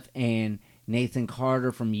USF and Nathan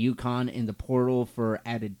Carter from UConn in the portal for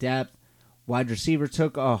added depth. Wide receiver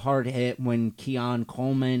took a hard hit when Keon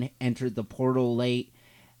Coleman entered the portal late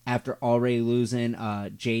after already losing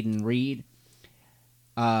Jaden Reed.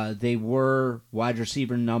 They were wide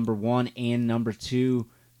receiver number 1 and number 2,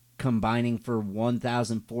 combining for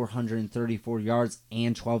 1,434 yards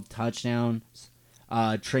and 12 touchdowns.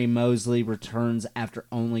 Trey Mosley returns after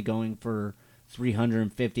only going for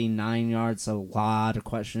 359 yards, so a lot of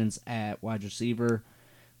questions at wide receiver.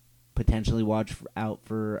 Potentially watch out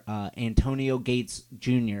for Antonio Gates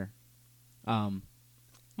Jr. Wonder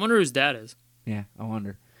whose dad is. Yeah, I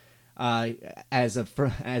wonder. As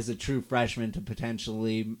a true freshman to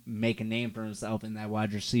potentially make a name for himself in that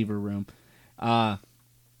wide receiver room.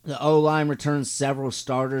 The O-line returns several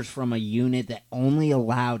starters from a unit that only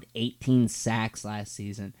allowed 18 sacks last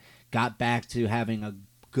season. Got back to having a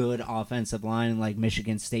good offensive line like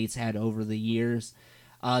Michigan State's had over the years.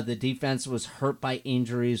 The defense was hurt by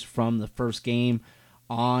injuries from the first game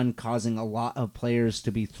on, causing a lot of players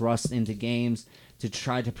to be thrust into games. To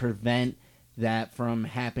try to prevent that from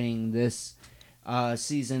happening this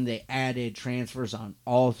season, they added transfers on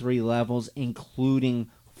all 3 levels, including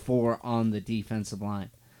 4 on the defensive line.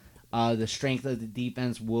 The strength of the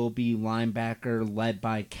defense will be linebacker led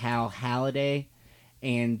by Cal Halliday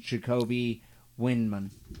and Jacoby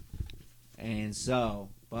Windman. And so,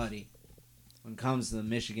 buddy, when it comes to the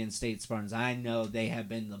Michigan State Spartans, I know they have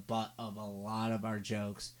been the butt of a lot of our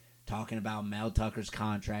jokes talking about Mel Tucker's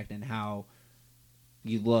contract and how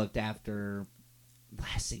you looked after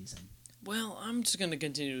last season. Well, I'm just going to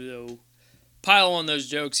continue to pile on those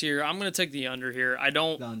jokes here. I'm going to take the under here. The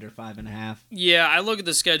under 5.5. Yeah, I look at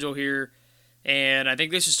the schedule here, and I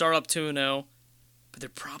think they should start up 2-0, but they're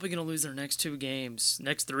probably going to lose their next 3 games.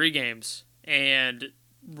 And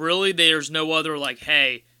really, there's no other, like,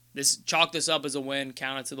 hey, chalk this up as a win,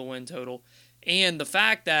 count it to the win total. And the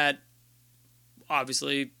fact that,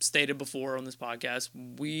 obviously, stated before on this podcast,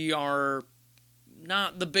 we are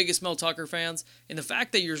not the biggest Mel Tucker fans, and the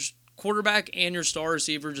fact that your quarterback and your star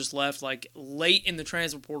receiver just left like late in the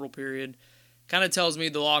transfer portal period kind of tells me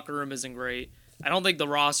the locker room isn't great. I don't think the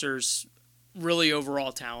roster's really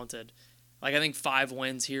overall talented. Like, I think 5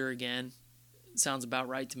 wins here again sounds about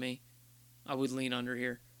right to me. I would lean under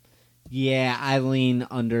here. Yeah, I lean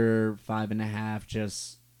under 5.5.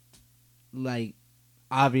 Just like,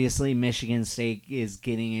 obviously Michigan State is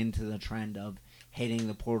getting into the trend of hitting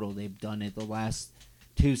the portal. They've done it the last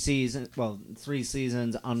 3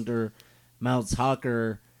 seasons under Mel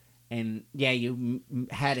Tucker. And yeah, you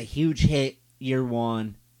had a huge hit year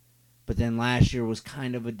 1, but then last year was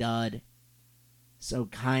kind of a dud. So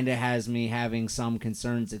kind of has me having some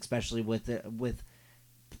concerns, especially with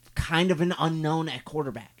kind of an unknown at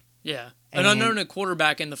quarterback. Yeah. An unknown at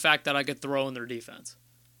quarterback and the fact that I could throw in their defense.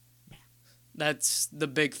 That's the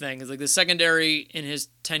big thing. Is like the secondary in his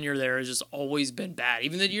tenure there has just always been bad.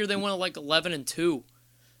 Even the year they went like 11-2,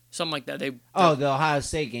 something like that. The Ohio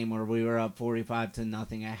State game where we were up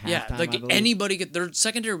 45-0 at halftime. Yeah, like anybody their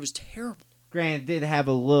secondary was terrible. Grant did have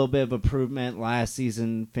a little bit of improvement last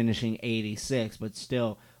season, finishing 86, but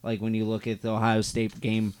still, like when you look at the Ohio State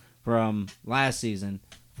game from last season,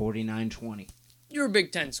 49-20. You're a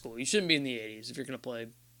Big Ten school. You shouldn't be in the 80s if you're going to play.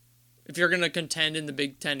 If you're going to contend in the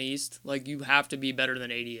Big Ten East, like you have to be better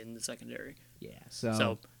than 80 in the secondary. Yeah,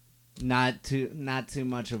 so not too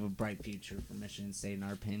much of a bright future for Michigan State in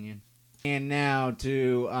our opinion. And now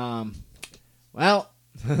to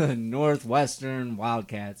Northwestern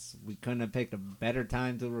Wildcats. We couldn't have picked a better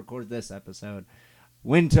time to record this episode.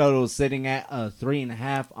 Win total sitting at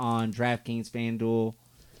 3.5 on DraftKings FanDuel.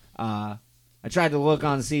 I tried to look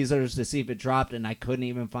on Caesars to see if it dropped, and I couldn't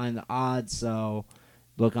even find the odds. So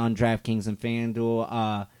look on DraftKings and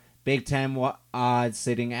FanDuel. Big Ten odds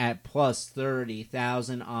sitting at plus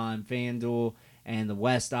 30,000 on FanDuel, and the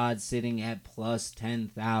West odds sitting at plus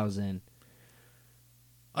 10,000.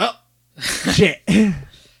 Oh, shit.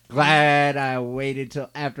 Glad I waited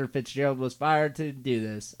till after Fitzgerald was fired to do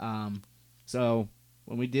this. So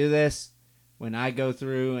when we do this, when I go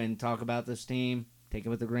through and talk about this team, take it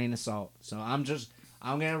with a grain of salt. So I'm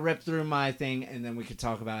going to rip through my thing, and then we could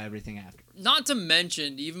talk about everything after. Not to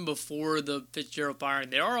mention, even before the Fitzgerald firing,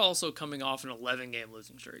 they are also coming off an 11-game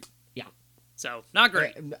losing streak. Yeah. So, not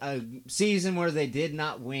great. A season where they did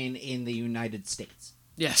not win in the United States.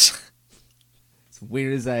 Yes. As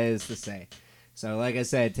weird as that is to say. So, like I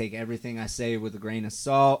said, take everything I say with a grain of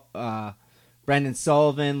salt. Brendan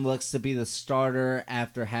Sullivan looks to be the starter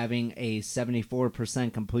after having a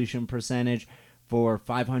 74% completion percentage for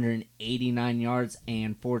 589 yards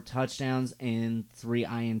and 4 touchdowns and 3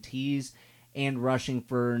 INTs, and rushing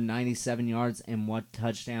for 97 yards and 1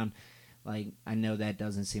 touchdown. Like, I know that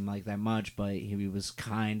doesn't seem like that much, but he was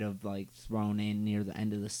kind of like thrown in near the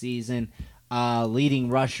end of the season. Leading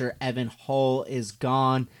rusher Evan Hull is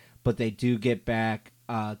gone, but they do get back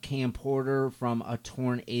Cam Porter from a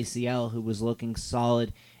torn ACL, who was looking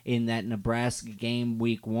solid in that Nebraska game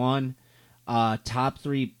week 1. Top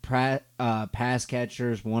 3 pass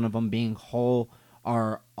catchers, one of them being Hull,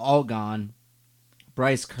 are all gone.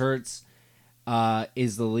 Bryce Kurtz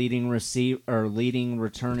is the leading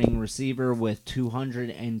returning receiver with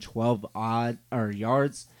 212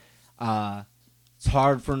 yards. It's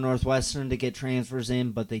hard for Northwestern to get transfers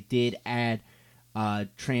in, but they did add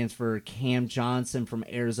transfer Cam Johnson from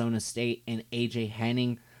Arizona State and AJ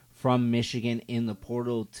Henning from Michigan in the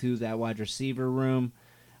portal to that wide receiver room.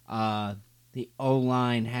 The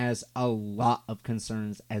O-line has a lot of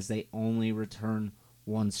concerns as they only return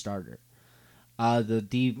 1 starter.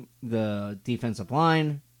 The defensive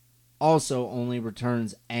line also only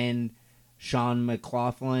returns Sean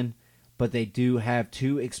McLaughlin, but they do have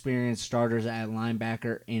 2 experienced starters at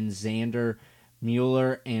linebacker in Xander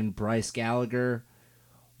Mueller and Bryce Gallagher,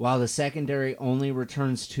 while the secondary only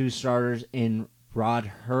returns 2 starters in Rod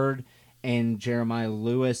Hurd and Jeremiah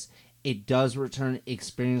Lewis. It does return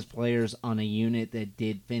experienced players on a unit that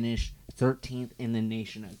did finish 13th in the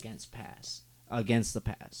nation against the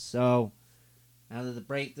pass. So, now that the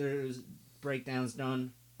breakdown's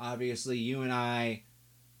done, obviously you and I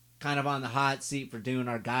kind of on the hot seat for doing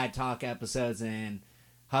our guide talk episodes, and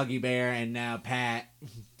Huggy Bear and now Pat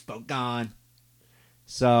both gone.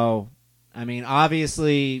 So, I mean,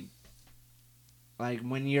 obviously, like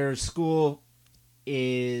when your school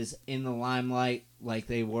is in the limelight like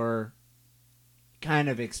they were, kind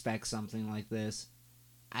of expect something like this.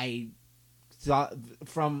 I thought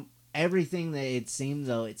from everything that it seemed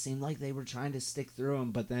like they were trying to stick through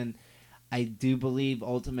him, but then I do believe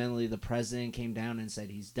ultimately the president came down and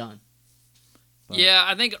said he's done. But, yeah,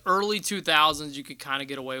 I think early 2000s you could kind of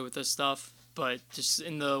get away with this stuff, but just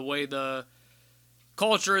in the way the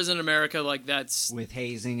culture is in America, like that's... with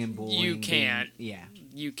hazing and bullying. You can't. Yeah.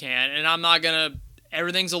 You can't. And I'm not going to...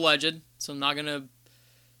 Everything's alleged, so I'm not going to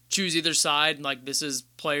choose either side. Like, this is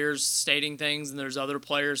players stating things, and there's other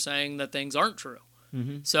players saying that things aren't true.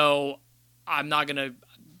 Mm-hmm. So I'm not going to...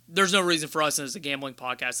 There's no reason for us as a gambling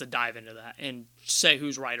podcast to dive into that and say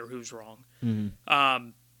who's right or who's wrong. Mm-hmm.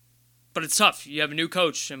 But it's tough. You have a new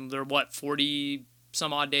coach, and they're,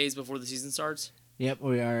 40-some-odd days before the season starts? Yep,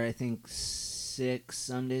 we are, I think, 6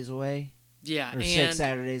 Sundays away. Yeah, or 6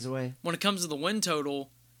 Saturdays away. When it comes to the win total...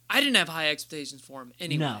 I didn't have high expectations for him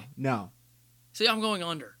anyway. No. See, I'm going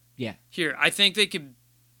under. Yeah. Here, I think they can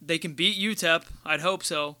beat UTEP. I'd hope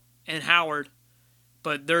so, and Howard.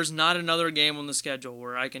 But there's not another game on the schedule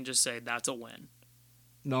where I can just say that's a win.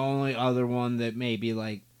 The only other one that may be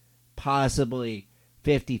like possibly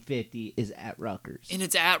 50-50 is at Rutgers. And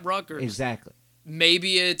it's at Rutgers. Exactly.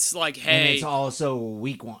 Maybe it's like, hey. And it's also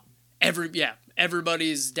week 1.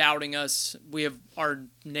 Everybody's doubting us. We have our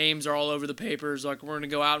names are all over the papers. Like, we're going to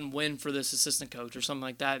go out and win for this assistant coach or something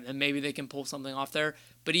like that. And maybe they can pull something off there.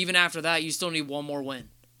 But even after that, you still need one more win.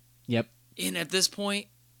 Yep. And at this point,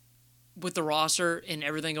 with the roster and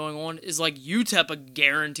everything going on, is like UTEP a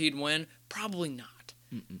guaranteed win? Probably not.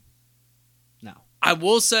 No. I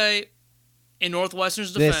will say, in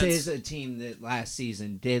Northwestern's defense, this is a team that last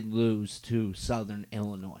season did lose to Southern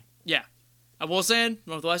Illinois. Yeah. I will say, in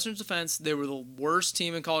Northwestern's defense, they were the worst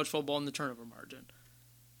team in college football in the turnover margin.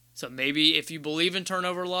 So maybe if you believe in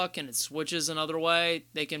turnover luck and it switches another way,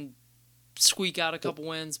 they can squeak out a couple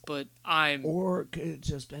wins. But Or it could have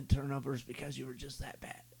just been turnovers because you were just that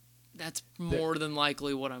bad. That's more than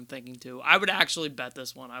likely what I'm thinking too. I would actually bet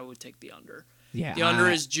this one. I would take the under. Yeah. The under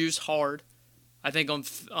is juice hard. I think on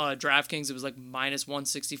DraftKings it was like minus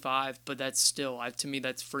 165, but that's still, to me,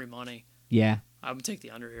 that's free money. Yeah. I would take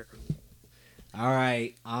the under here. All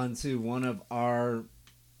right, on to one of our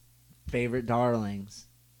favorite darlings,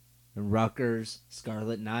 the Rutgers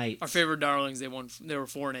Scarlet Knights. Our favorite darlings, they were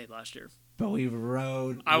 4-8 last year. But we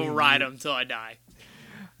rode. I will ride them till I die.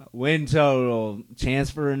 Win total, chance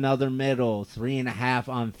for another middle, 3.5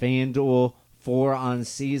 on FanDuel, 4 on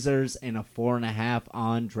Caesars, and a 4.5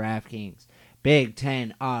 on DraftKings. Big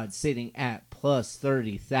Ten odds sitting at plus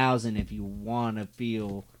 30,000 if you want to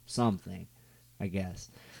feel something, I guess.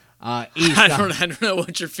 I don't know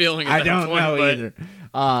what you're feeling at I that don't point, know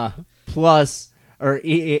but...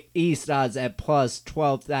 either. East odds at plus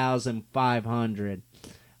 12,500.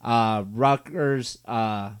 Rutgers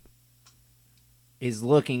is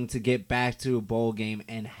looking to get back to a bowl game,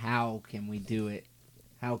 and how can we do it?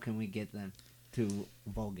 How can we get them to a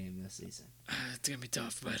bowl game this season? It's going to be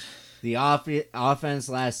tough, but... The offense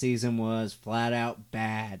last season was flat out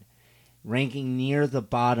bad, ranking near the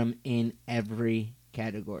bottom in every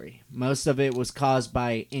category. Most of it was caused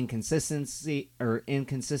by inconsistent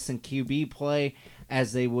QB play,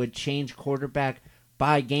 as they would change quarterback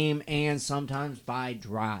by game and sometimes by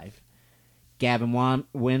drive. Gavin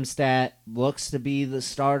Wimsatt looks to be the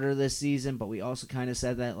starter this season, but we also kind of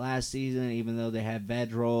said that last season, even though they had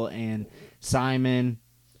Vedral and Simon.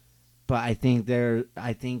 But I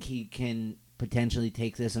think he can potentially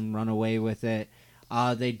take this and run away with it.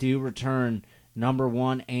 They do return number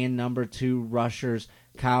 1 and number 2 rushers,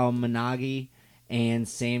 Kyle Managi and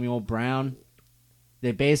Samuel Brown.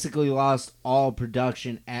 They basically lost all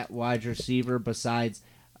production at wide receiver besides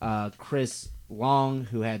Chris Long,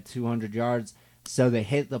 who had 200 yards. So they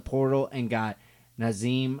hit the portal and got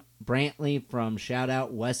Nazim Brantley from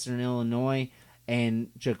shoutout Western Illinois and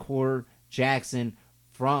Jacour Jackson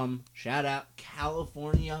from shoutout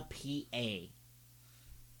California, PA.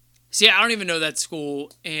 See, I don't even know that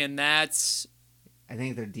school, and that's... I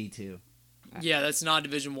think they're D2. Yeah, that's not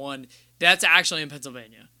Division I. That's actually in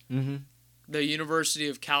Pennsylvania. Mm-hmm. The University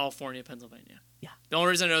of California, Pennsylvania. Yeah. The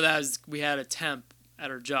only reason I know that is we had a temp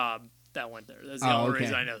at her job that went there. That's the only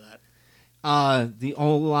reason I know that. The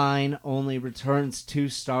O-line only returns 2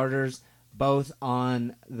 starters, both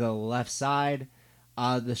on the left side.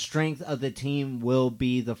 The strength of the team will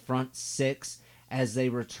be the front 6, as they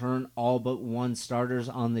return all but 1 starters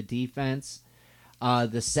on the defense.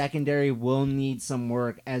 The secondary will need some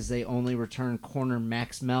work, as they only return corner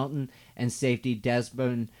Max Melton and safety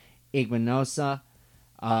Desmond Igbinosa.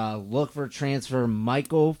 Look for transfer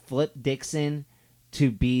Michael Flip Dixon to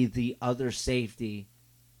be the other safety.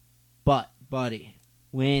 But, buddy,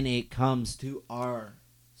 when it comes to our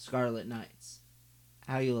Scarlet Knights,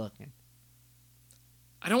 how you looking?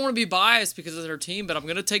 I don't want to be biased because of their team, but I'm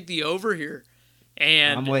going to take the over here.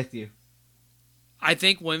 And I'm with you. I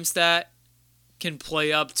think Wimsatt can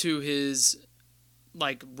play up to his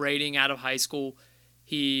rating out of high school.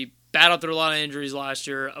 He battled through a lot of injuries last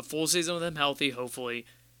year. A full season with him healthy, hopefully.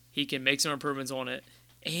 He can make some improvements on it.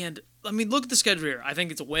 And, look at the schedule here. I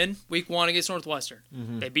think it's a win. Week 1 against Northwestern.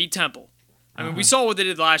 Mm-hmm. They beat Temple. We saw what they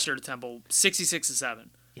did last year to Temple, 66-7.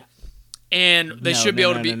 Yeah. And they should be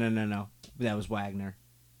able to beat... No. That was Wagner.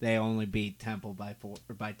 They only beat Temple by 2.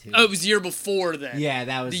 Oh, it was the year before then. Yeah,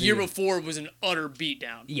 that was the year before was an utter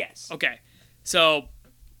beatdown. Yes. Okay. So,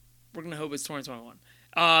 we're going to hope it's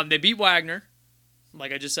 2021. They beat Wagner.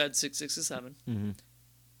 Like I just said, 66-7. Mm-hmm.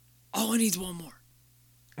 Oh, it needs one more.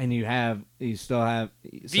 And you still have...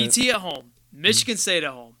 VT at home. Michigan State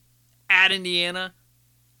at home. At Indiana.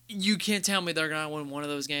 You can't tell me they're going to win one of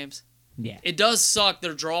those games. Yeah. It does suck.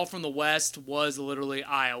 Their draw from the West was literally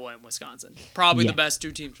Iowa and Wisconsin. Probably the best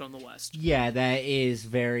two teams from the West. Yeah, that is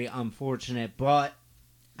very unfortunate, but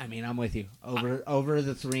I mean, I'm with you. Over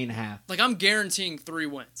the 3.5. Like, I'm guaranteeing 3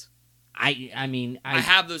 wins. I mean, I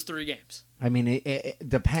have those 3 games. I mean, it,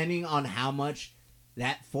 depending on how much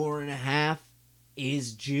that 4.5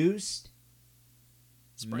 is juiced,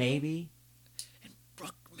 maybe. And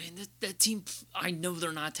man, that team, I know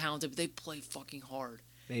they're not talented, but they play fucking hard.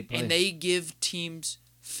 And they give teams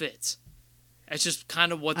fits. It's just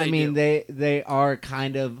kind of what they do. I mean, they are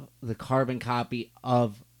kind of the carbon copy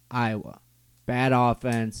of Iowa. Bad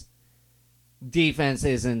offense. Defense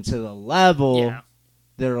isn't to the level. Yeah.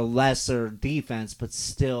 They're a lesser defense, but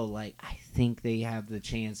still, like, I think they have the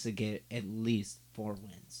chance to get at least 4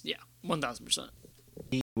 wins. Yeah, 1,000%.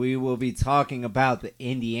 We will be talking about the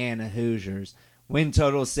Indiana Hoosiers. Win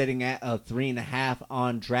total sitting at a 3.5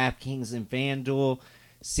 on DraftKings and FanDuel.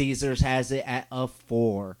 Caesars has it at a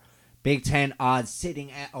 4. Big Ten odds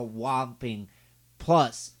sitting at a whopping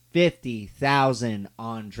plus 50,000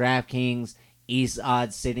 on DraftKings. East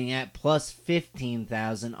odds sitting at plus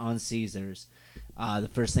 15,000 on Caesars. The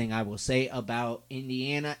first thing I will say about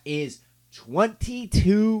Indiana is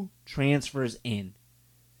 22 transfers in.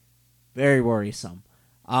 Very worrisome.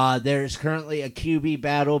 There's currently a QB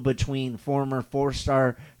battle between former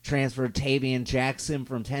 4-star transfer Tavian Jackson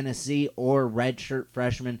from Tennessee or redshirt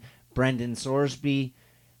freshman Brendan Sorsby.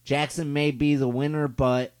 Jackson may be the winner,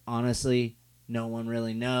 but honestly, no one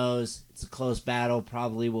really knows. It's a close battle.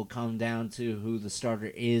 Probably will come down to who the starter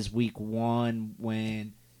is week 1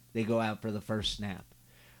 when they go out for the first snap.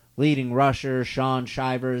 Leading rusher Sean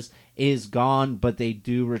Shivers is gone, but they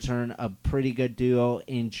do return a pretty good duo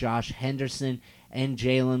in Josh Henderson and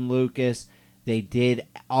Jalen Lucas. They did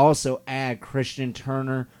also add Christian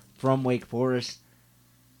Turner from Wake Forest.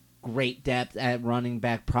 Great depth at running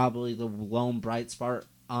back, probably the lone bright spot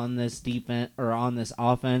on this defense or on this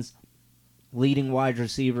offense. Leading wide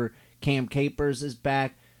receiver Cam Capers is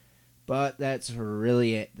back, but that's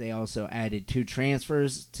really it. They also added 2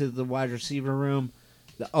 transfers to the wide receiver room.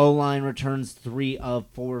 The O-line returns 3 of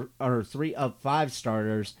 5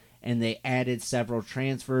 starters, and they added several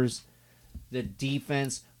transfers. The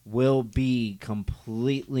defense will be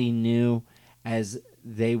completely new, as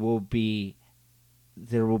there will be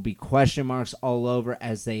question marks all over,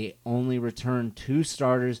 as they only returned 2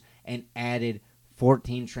 starters and added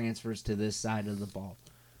 14 transfers to this side of the ball.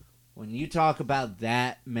 When you talk about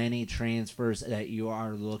that many transfers that you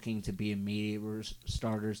are looking to be immediate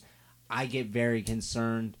starters, I get very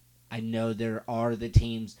concerned. I know there are the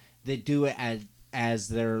teams that do it as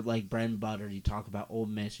their like bread and butter. You talk about Ole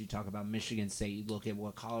Miss, you talk about Michigan State, you look at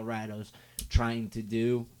what Colorado's trying to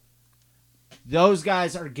do. Those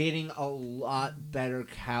guys are getting a lot better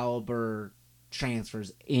caliber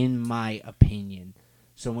transfers, in my opinion.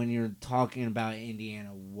 So when you're talking about Indiana,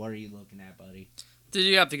 what are you looking at, buddy? Did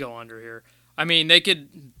you have to go under here? I mean, they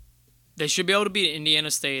should be able to beat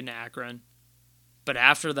Indiana State and Akron. But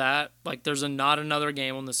after that, like, there's not another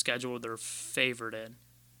game on the schedule they're favored in.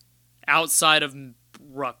 Outside of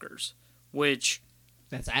Rutgers, which...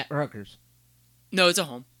 That's at Rutgers. No, it's at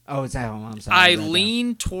home. Oh, it's at home. I'm sorry. I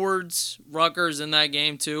lean towards Rutgers in that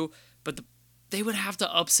game, too. But they would have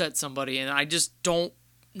to upset somebody, and I just don't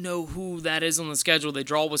know who that is on the schedule. They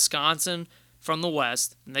draw Wisconsin from the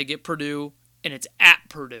West, and they get Purdue, and it's at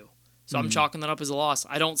Purdue. So I'm chalking that up as a loss.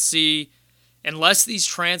 I don't see... Unless these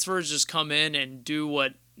transfers just come in and do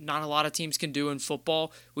what not a lot of teams can do in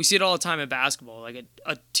football. We see it all the time in basketball. Like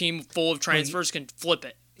a team full of transfers can flip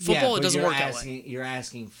it. Football, it doesn't work that way. You're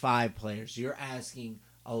asking 5 players. You're asking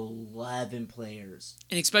 11 players.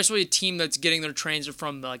 And especially a team that's getting their transfer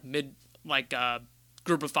from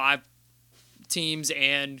group of 5 teams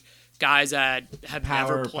and guys that have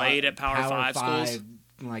never played at Power 5 schools.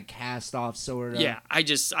 Like cast off sort of. Yeah, I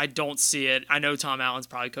don't see it. I know Tom Allen's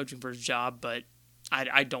probably coaching for his job, but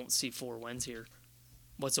I don't see 4 wins here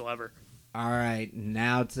whatsoever. All right,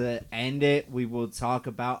 now to end it, we will talk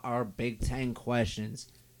about our Big Ten questions.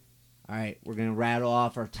 All right, we're going to rattle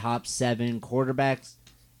off our top 7 quarterbacks.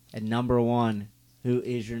 At number 1, who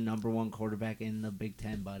is your number 1 quarterback in the Big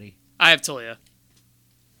Ten, buddy? I have Talia.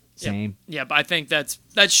 Same. Yeah, but I think that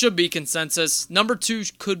should be consensus. Number 2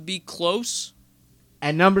 could be close.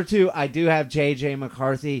 At number 2, I do have J.J.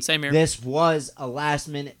 McCarthy. Same here. This was a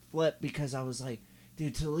last-minute flip because I was like,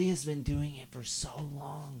 dude, Talia's been doing it for so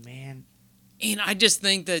long, man. And I just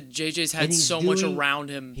think that J.J.'s had so much around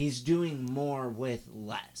him. He's doing more with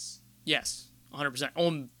less. Yes,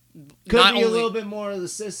 100%. Could be a little bit more of the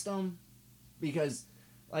system because,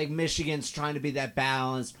 like, Michigan's trying to be that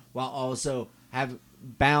balance while also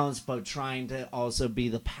balanced, but trying to also be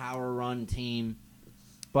the power run team.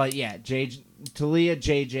 But yeah, Talia,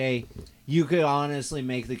 JJ, you could honestly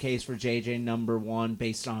make the case for JJ number 1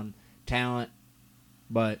 based on talent.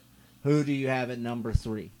 But who do you have at number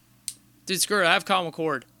 3? Dude, screw it. I have Kyle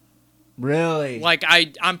McCord. Really? Like,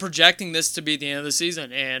 I'm projecting this to be the end of the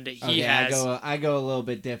season, and he has... I go a little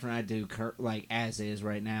bit different. I do like as is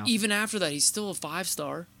right now. Even after that, he's still a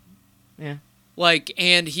 5-star. Yeah. Like,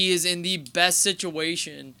 and he is in the best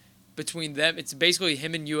situation between them. It's basically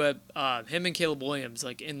him and him and Caleb Williams,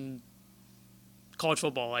 like, in college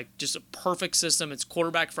football. Like, just a perfect system. It's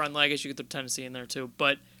quarterback friendly. I guess you could throw Tennessee in there, too.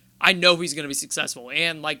 But I know he's going to be successful.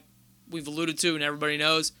 And, like we've alluded to and everybody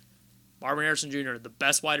knows, Marvin Harrison Jr., the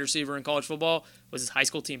best wide receiver in college football, was his high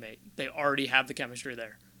school teammate. They already have the chemistry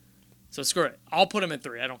there. So screw it. I'll put him at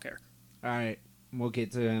 3. I don't care. All right. We'll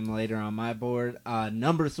get to him later on my board.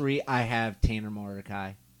 Number 3, I have Tanner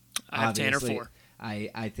Mordecai. I have Tanner 4.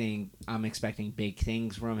 I think I'm expecting big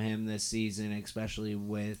things from him this season, especially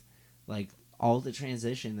with like all the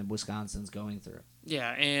transition that Wisconsin's going through.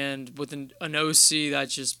 Yeah, and with an OC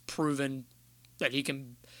that's just proven that he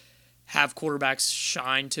can have quarterbacks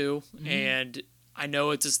shine too. Mm-hmm. And I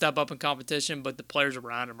know it's a step up in competition, but the players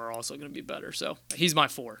around him are also going to be better. So he's my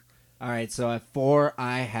 4. All right, so at 4,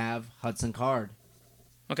 I have Hudson Card.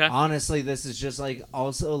 Okay. Honestly, this is just like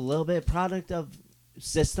also a little bit product of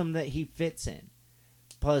system that he fits in.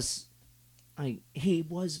 Plus, he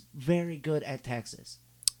was very good at Texas.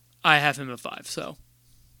 I have him at 5, so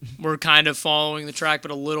we're kind of following the track,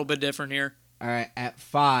 but a little bit different here. All right, at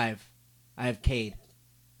 5, I have Cade.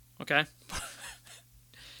 Okay.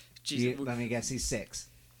 Let me guess, he's 6.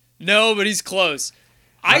 No, but he's close.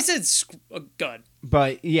 I said good.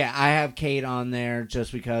 But yeah, I have Cade on there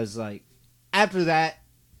just because, like, after that,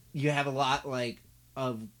 you have a lot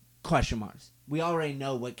of question marks. We already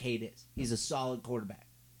know what Cade is. He's a solid quarterback.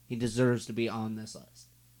 He deserves to be on this list.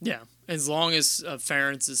 Yeah, as long as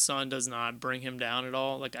Ferentz's son does not bring him down at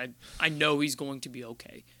all, like I know he's going to be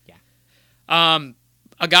okay. Yeah.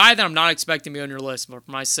 A guy that I'm not expecting to be on your list, but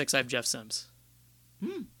for my 6, I have Jeff Sims.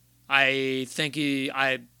 I think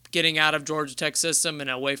getting out of Georgia Tech system and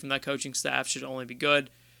away from that coaching staff should only be good.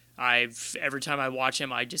 Every time I watch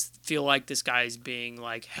him, I just feel like this guy is being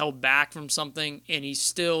like held back from something, and he's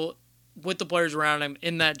still with the players around him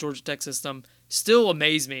in that Georgia Tech system. Still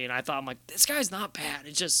amazed me, and I thought, I'm like, this guy's not bad.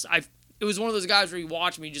 It's just it was one of those guys where you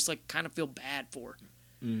watch me, you just like kind of feel bad for.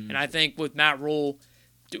 And I think with Matt Rule,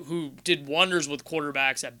 who did wonders with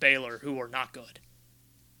quarterbacks at Baylor who are not good.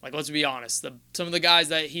 Like, let's be honest, some of the guys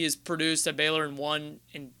that he has produced at Baylor and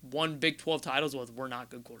won Big 12 titles with were not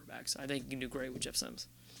good quarterbacks. I think he can do great with Jeff Sims.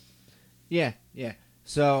 Yeah.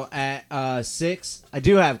 So at 6, I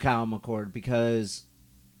do have Kyle McCord because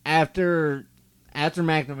after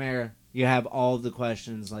McNamara, you have all the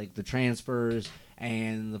questions like the transfers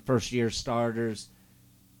and the first-year starters.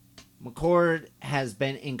 McCord has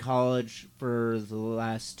been in college for the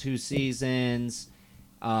last 2 seasons.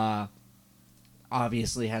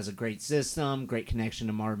 Obviously has a great system, great connection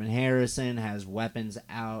to Marvin Harrison, has weapons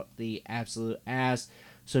out the absolute ass.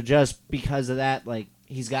 So just because of that, like,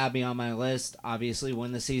 he's got to be on my list. Obviously,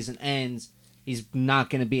 when the season ends, he's not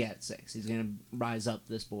going to be at 6. He's going to rise up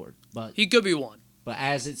this board. But he could be 1. But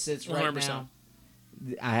as it sits right 100%. now,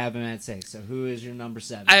 I have him at 6. So who is your number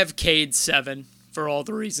 7? I have Cade 7 for all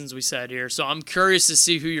the reasons we said here. So I'm curious to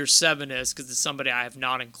see who your 7 is because it's somebody I have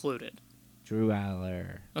not included. Drew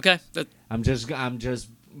Aller. Okay. I'm just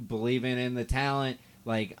believing in the talent.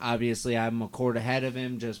 Like, obviously, I have McCord ahead of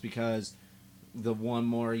him just because the one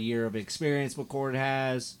more year of experience McCord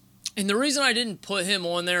has. And the reason I didn't put him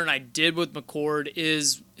on there and I did with McCord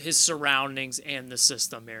is his surroundings and the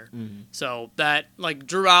system here. Mm-hmm. So that, like,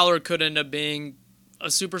 Drew Aller could end up being a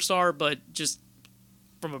superstar, but just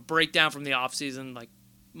from a breakdown from the offseason, like,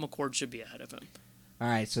 McCord should be ahead of him. All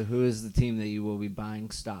right, so who is the team that you will be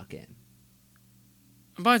buying stock in?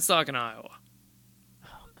 I'm buying stock in Iowa.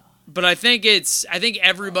 Oh, God. But I think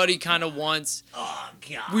everybody kind of wants... Oh,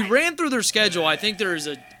 God. We ran through their schedule. I think there's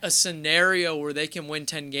a scenario where they can win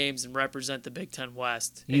 10 games and represent the Big Ten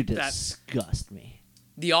West. You disgust me.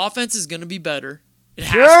 The offense is going to be better. It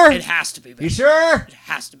has to be better. You sure? It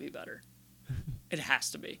has to be better. It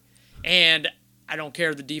has to be. And I don't care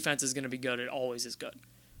if the defense is going to be good. It always is good.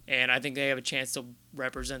 And I think they have a chance to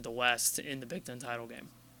represent the West in the Big Ten title game.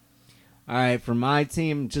 All right, for my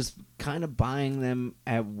team, just kind of buying them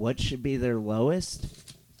at what should be their lowest,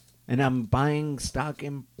 and I'm buying stock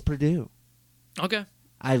in Purdue. Okay.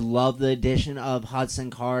 I love the addition of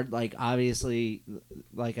Hudson Card. Like, obviously,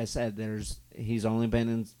 like I said, he's only been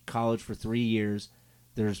in college for 3 years.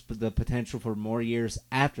 There's the potential for more years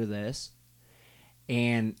after this.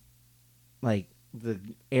 and like the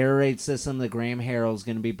air raid system that Graham Harrell's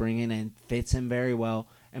going to be bringing in fits him very well.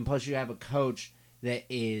 And plus, you have a coach that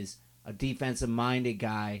is a defensive-minded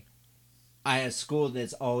guy at a school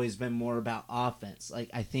that's always been more about offense. Like,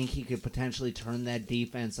 I think he could potentially turn that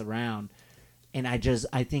defense around. And I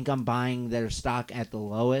think I'm buying their stock at the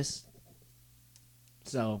lowest.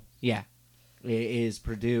 So, yeah. It is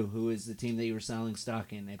Purdue, who is the team that you were selling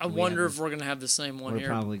stock in. I wonder if we're going to have the same one here.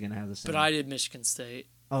 We're probably going to have the same. But I did Michigan State.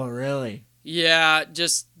 Oh, really? Yeah,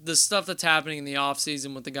 just the stuff that's happening in the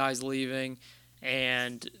offseason with the guys leaving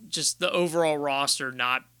and just the overall roster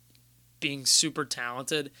not being super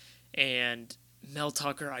talented. And Mel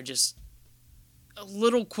Tucker, a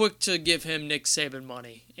little quick to give him Nick Saban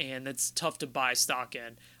money, and it's tough to buy stock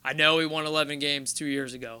in. I know he won 11 games 2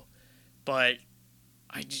 years ago, but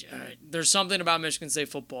there's something about Michigan State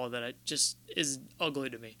football that just is ugly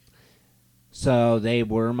to me. So they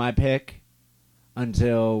were my pick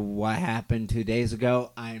until what happened 2 days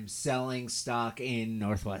ago. I'm selling stock in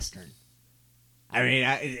Northwestern. I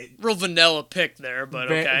mean, real vanilla pick there,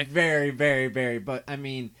 but okay. Very, very, very. But I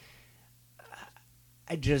mean,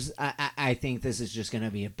 I think this is just going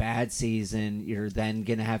to be a bad season. You're then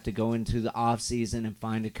going to have to go into the off season and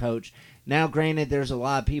find a coach. Now, granted, there's a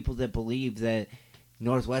lot of people that believe that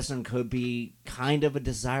Northwestern could be kind of a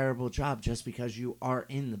desirable job just because you are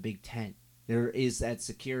in the Big Ten. There is that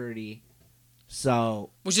security. So,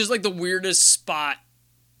 which is like the weirdest spot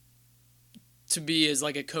to be as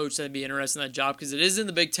like a coach that'd be interested in that job, because it is in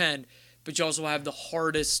the Big Ten, but you also have the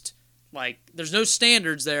hardest, like, there's no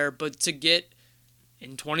standards there, but to get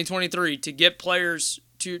in 2023 to get players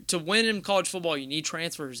to win in college football, you need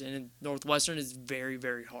transfers, and Northwestern is very,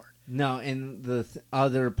 very hard. No, and the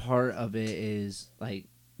other part of it is like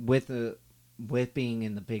with being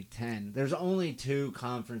in the Big Ten, there's only two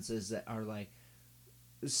conferences that are like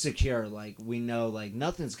secure. Like, we know like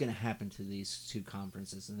nothing's going to happen to these two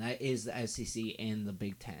conferences, and that is the SEC and the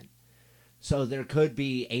Big Ten. So there could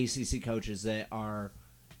be ACC coaches that are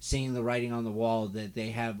seeing the writing on the wall that they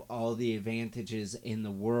have all the advantages in the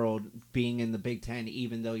world being in the Big Ten,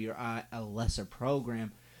 even though you're at a lesser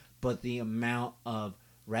program, but the amount of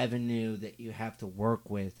revenue that you have to work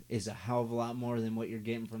with is a hell of a lot more than what you're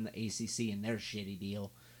getting from the ACC and their shitty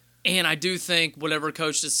deal. And I do think whatever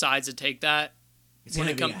coach decides to take that, it's going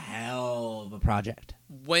to be a hell of a project.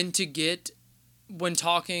 When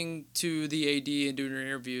talking to the AD and doing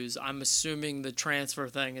interviews, I'm assuming the transfer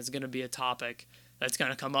thing is going to be a topic that's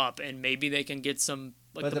going to come up, and maybe they can get some,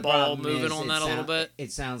 like, the ball moving on that a little bit.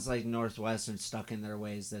 It sounds like Northwestern's stuck in their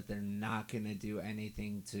ways that they're not going to do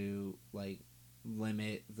anything to, like,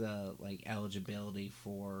 limit the, like, eligibility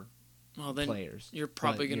for players. You're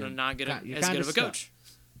probably going to not get as good of a coach.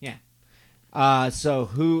 Yeah.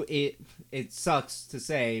 So it sucks to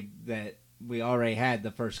say that we already had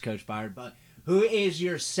the first coach fired, but who is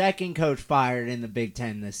your second coach fired in the Big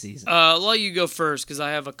Ten this season? I'll let you go first because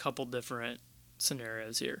I have a couple different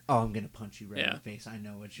scenarios here. Oh, I'm going to punch you right in the face. I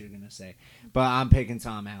know what you're going to say. But I'm picking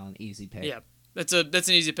Tom Allen. Easy pick. Yeah, that's an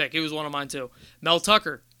easy pick. He was one of mine too. Mel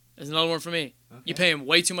Tucker is another one for me. Okay. You pay him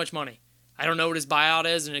way too much money. I don't know what his buyout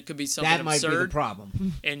is, and it could be something absurd. That might be the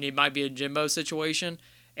problem. And it might be a Jimbo situation.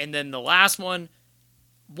 And then the last one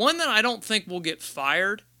that I don't think will get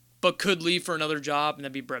fired, but could leave for another job, and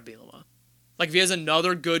that'd be Brett Bielema. Like, if he has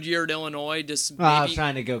another good year at Illinois, I was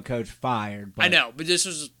trying to go coach fired. But I know, but this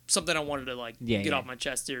was something I wanted to get off my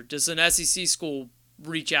chest here. Does an SEC school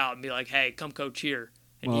reach out and be like, "Hey, come coach here"?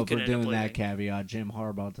 And if we're doing that caveat, Jim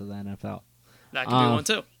Harbaugh to the NFL. That could be one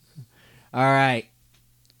too. All right,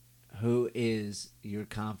 who is your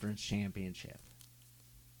conference championship?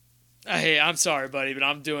 Hey, I'm sorry, buddy,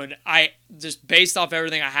 but just based off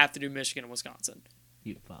everything, I have to do Michigan and Wisconsin.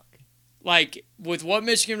 You fuck. Like, with what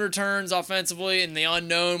Michigan returns offensively and the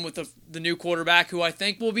unknown with the new quarterback, who I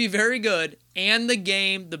think will be very good, and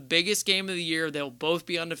the biggest game of the year, they'll both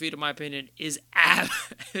be undefeated, in my opinion, is at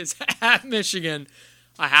Michigan.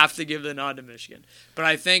 I have to give the nod to Michigan. But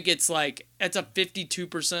I think it's a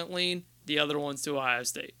 52% lean. The other one's to Ohio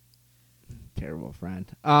State. Terrible friend.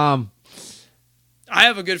 I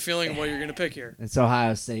have a good feeling of what you're going to pick here. It's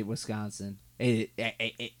Ohio State, Wisconsin. It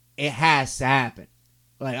has to happen.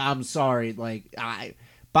 Like, I'm sorry. Like,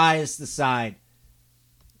 bias aside,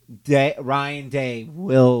 Ryan Day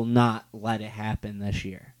will not let it happen this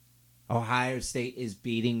year. Ohio State is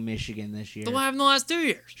beating Michigan this year. What happened the last 2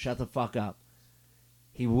 years? Shut the fuck up.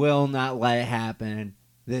 He will not let it happen.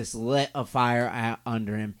 This lit a fire out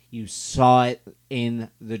under him. You saw it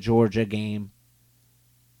in the Georgia game.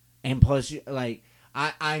 And plus, like,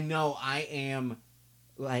 I know I am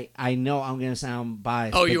like, I know I'm going to sound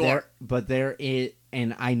biased. Oh, but you are. But there is,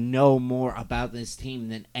 and I know more about this team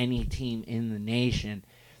than any team in the nation.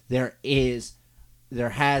 There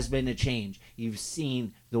has been a change. You've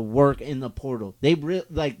seen the work in the portal.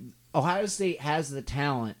 Ohio State has the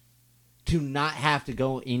talent to not have to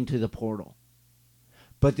go into the portal.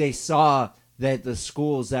 But they saw that the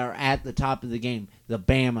schools that are at the top of the game, the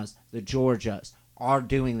Bamas, the Georgias, are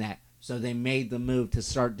doing that. So they made the move to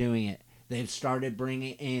start doing it. They've started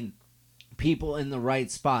bringing in people in the right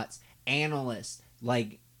spots, analysts.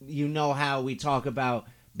 Like, you know how we talk about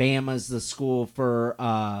Bama's the school for,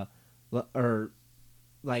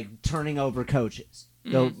 turning over coaches.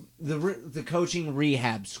 Mm-hmm. The coaching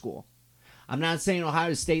rehab school. I'm not saying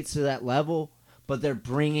Ohio State's to that level, but they're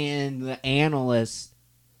bringing in the analysts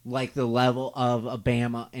like the level of a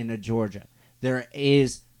Bama and a Georgia. There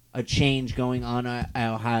is a change going on at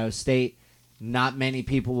Ohio State. Not many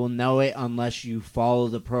people will know it unless you follow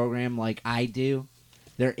the program like I do.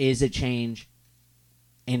 There is a change,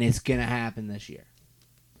 and it's going to happen this year.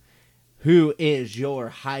 Who is your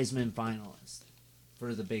Heisman finalist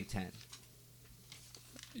for the Big Ten?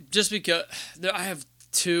 Just because I have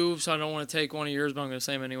two, so I don't want to take one of yours, but I'm going to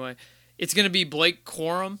say them anyway. It's going to be Blake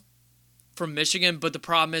Corum from Michigan, but the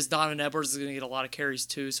problem is Donovan Edwards is going to get a lot of carries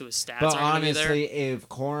too, so his stats aren't going to be there. But honestly, if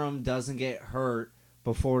Corum doesn't get hurt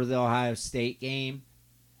before the Ohio State game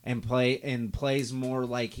and plays more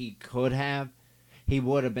like he could have, he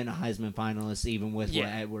would have been a Heisman finalist even with what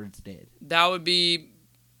Edwards did. That would be,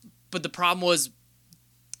 but the problem was,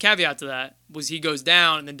 caveat to that, was he goes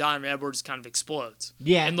down and then Donovan Edwards kind of explodes.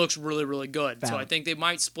 Yeah. And looks really, really good. Valid. So I think they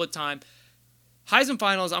might split time. Heisman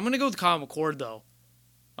finals, I'm going to go with Kyle McCord, though.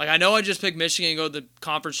 Like, I know I just picked Michigan and go to the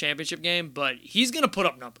conference championship game, but he's going to put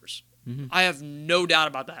up numbers. Mm-hmm. I have no doubt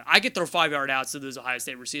about that. I could throw 5-yard outs to those Ohio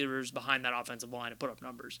State receivers behind that offensive line and put up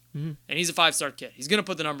numbers. Mm-hmm. And he's a 5-star kid. He's going to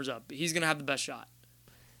put the numbers up. He's going to have the best shot.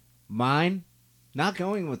 Mine, not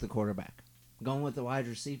going with the quarterback. I'm going with the wide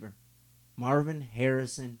receiver. Marvin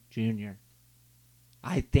Harrison Jr.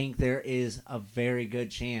 I think there is a very good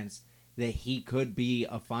chance that he could be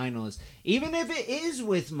a finalist, even if it is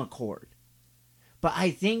with McCord. But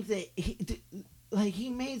I think that he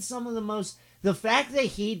made some of the most... The fact that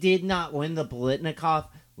he did not win the Biletnikoff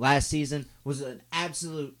last season was an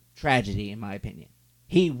absolute tragedy, in my opinion.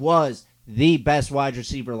 He was the best wide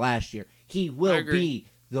receiver last year. He will be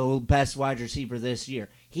the best wide receiver this year.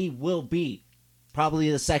 He will be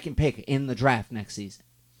probably the second pick in the draft next season.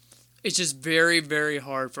 It's just very, very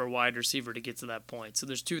hard for a wide receiver to get to that point. So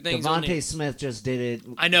there's two things. Devontae Smith just did it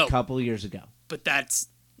a couple years ago. But that's...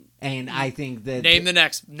 And I think that...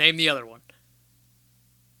 Name the other one.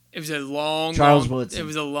 It was a long... Charles Woodson. It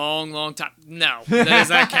was a long, long time. No, that does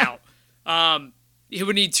not count. He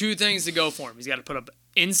would need two things to go for him. He's got to put up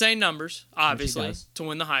insane numbers, obviously, to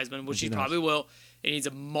win the Heisman, which he probably will. And he needs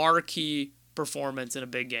a marquee performance in a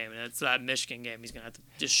big game, and it's that Michigan game. He's going to have to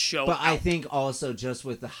just show But out. I think also just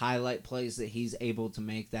with the highlight plays that he's able to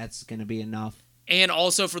make, that's going to be enough. And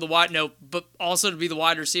also for the but also to be the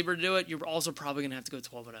wide receiver to do it, you're also probably going to have to go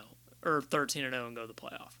 12-0 or 13-0 and go to the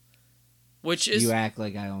playoff. Which is you act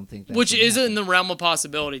like I don't think that. Which is in the realm of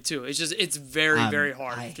possibility too. It's just it's very very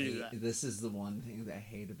hard to do that. This is the one thing that I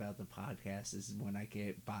hate about the podcast is when I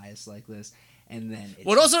get biased like this, and then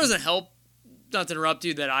what also doesn't help. Not to interrupt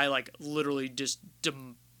you, that I literally just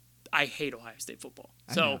I hate Ohio State football.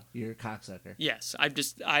 So you're a cocksucker. Yes,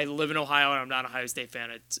 I live in Ohio and I'm not an Ohio State fan.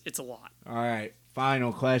 It's a lot. All right,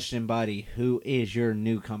 final question, buddy. Who is your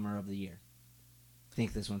newcomer of the year? I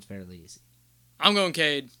think this one's fairly easy. I'm going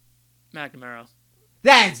Cade McNamara.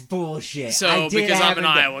 That's bullshit. So because I'm an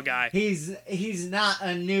Iowa guy, he's not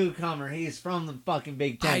a newcomer. He's from the fucking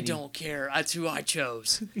Big Ten. I don't care. That's who I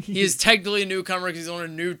chose. He is technically a newcomer because he's on a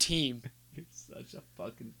new team. You're such a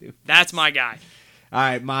fucking dude. That's my guy. All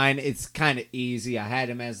right, mine, it's kind of easy. I had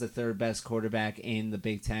him as the third best quarterback in the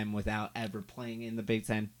Big Ten without ever playing in the Big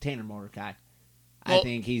Ten. Tanner Mordecai. I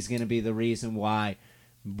think he's going to be the reason why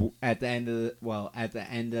at the end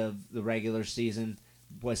of the regular season,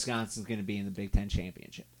 Wisconsin's going to be in the Big Ten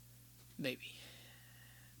championship. Maybe.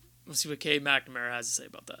 We'll see what Cade McNamara has to say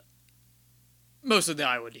about that. Mostly the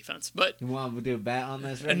Iowa defense, but you want to do a bet on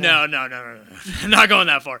this right now? No. I'm not going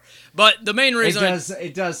that far. But the main reason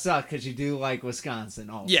it does suck because you do like Wisconsin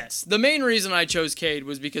also. Yes, the main reason I chose Cade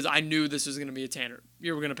was because I knew this was going to be a Tanner.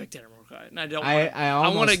 You were going to pick Tanner Mordecai, and I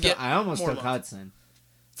almost took Hudson.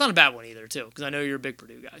 It's not a bad one either, too, because I know you're a big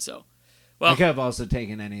Purdue guy. So, well, I could have also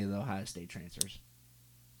taken any of the Ohio State transfers.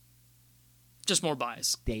 Just more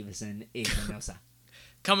bias. Davison, Ignosa.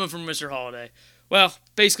 Coming from Mr. Holiday. Well,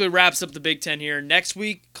 basically wraps up the Big Ten here. Next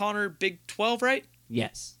week, Connor, Big 12, right?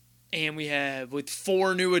 Yes. And we have with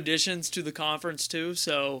 4 new additions to the conference too.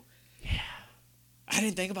 So Yeah. I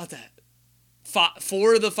didn't think about that.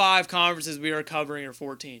 4 of the 5 conferences we are covering are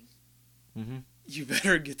 14. Mm-hmm. You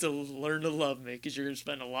better get to learn to love me because you're going to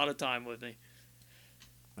spend a lot of time with me.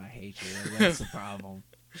 I hate you. That's the problem.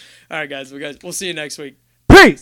 All right, guys. We'll see you next week. Peace!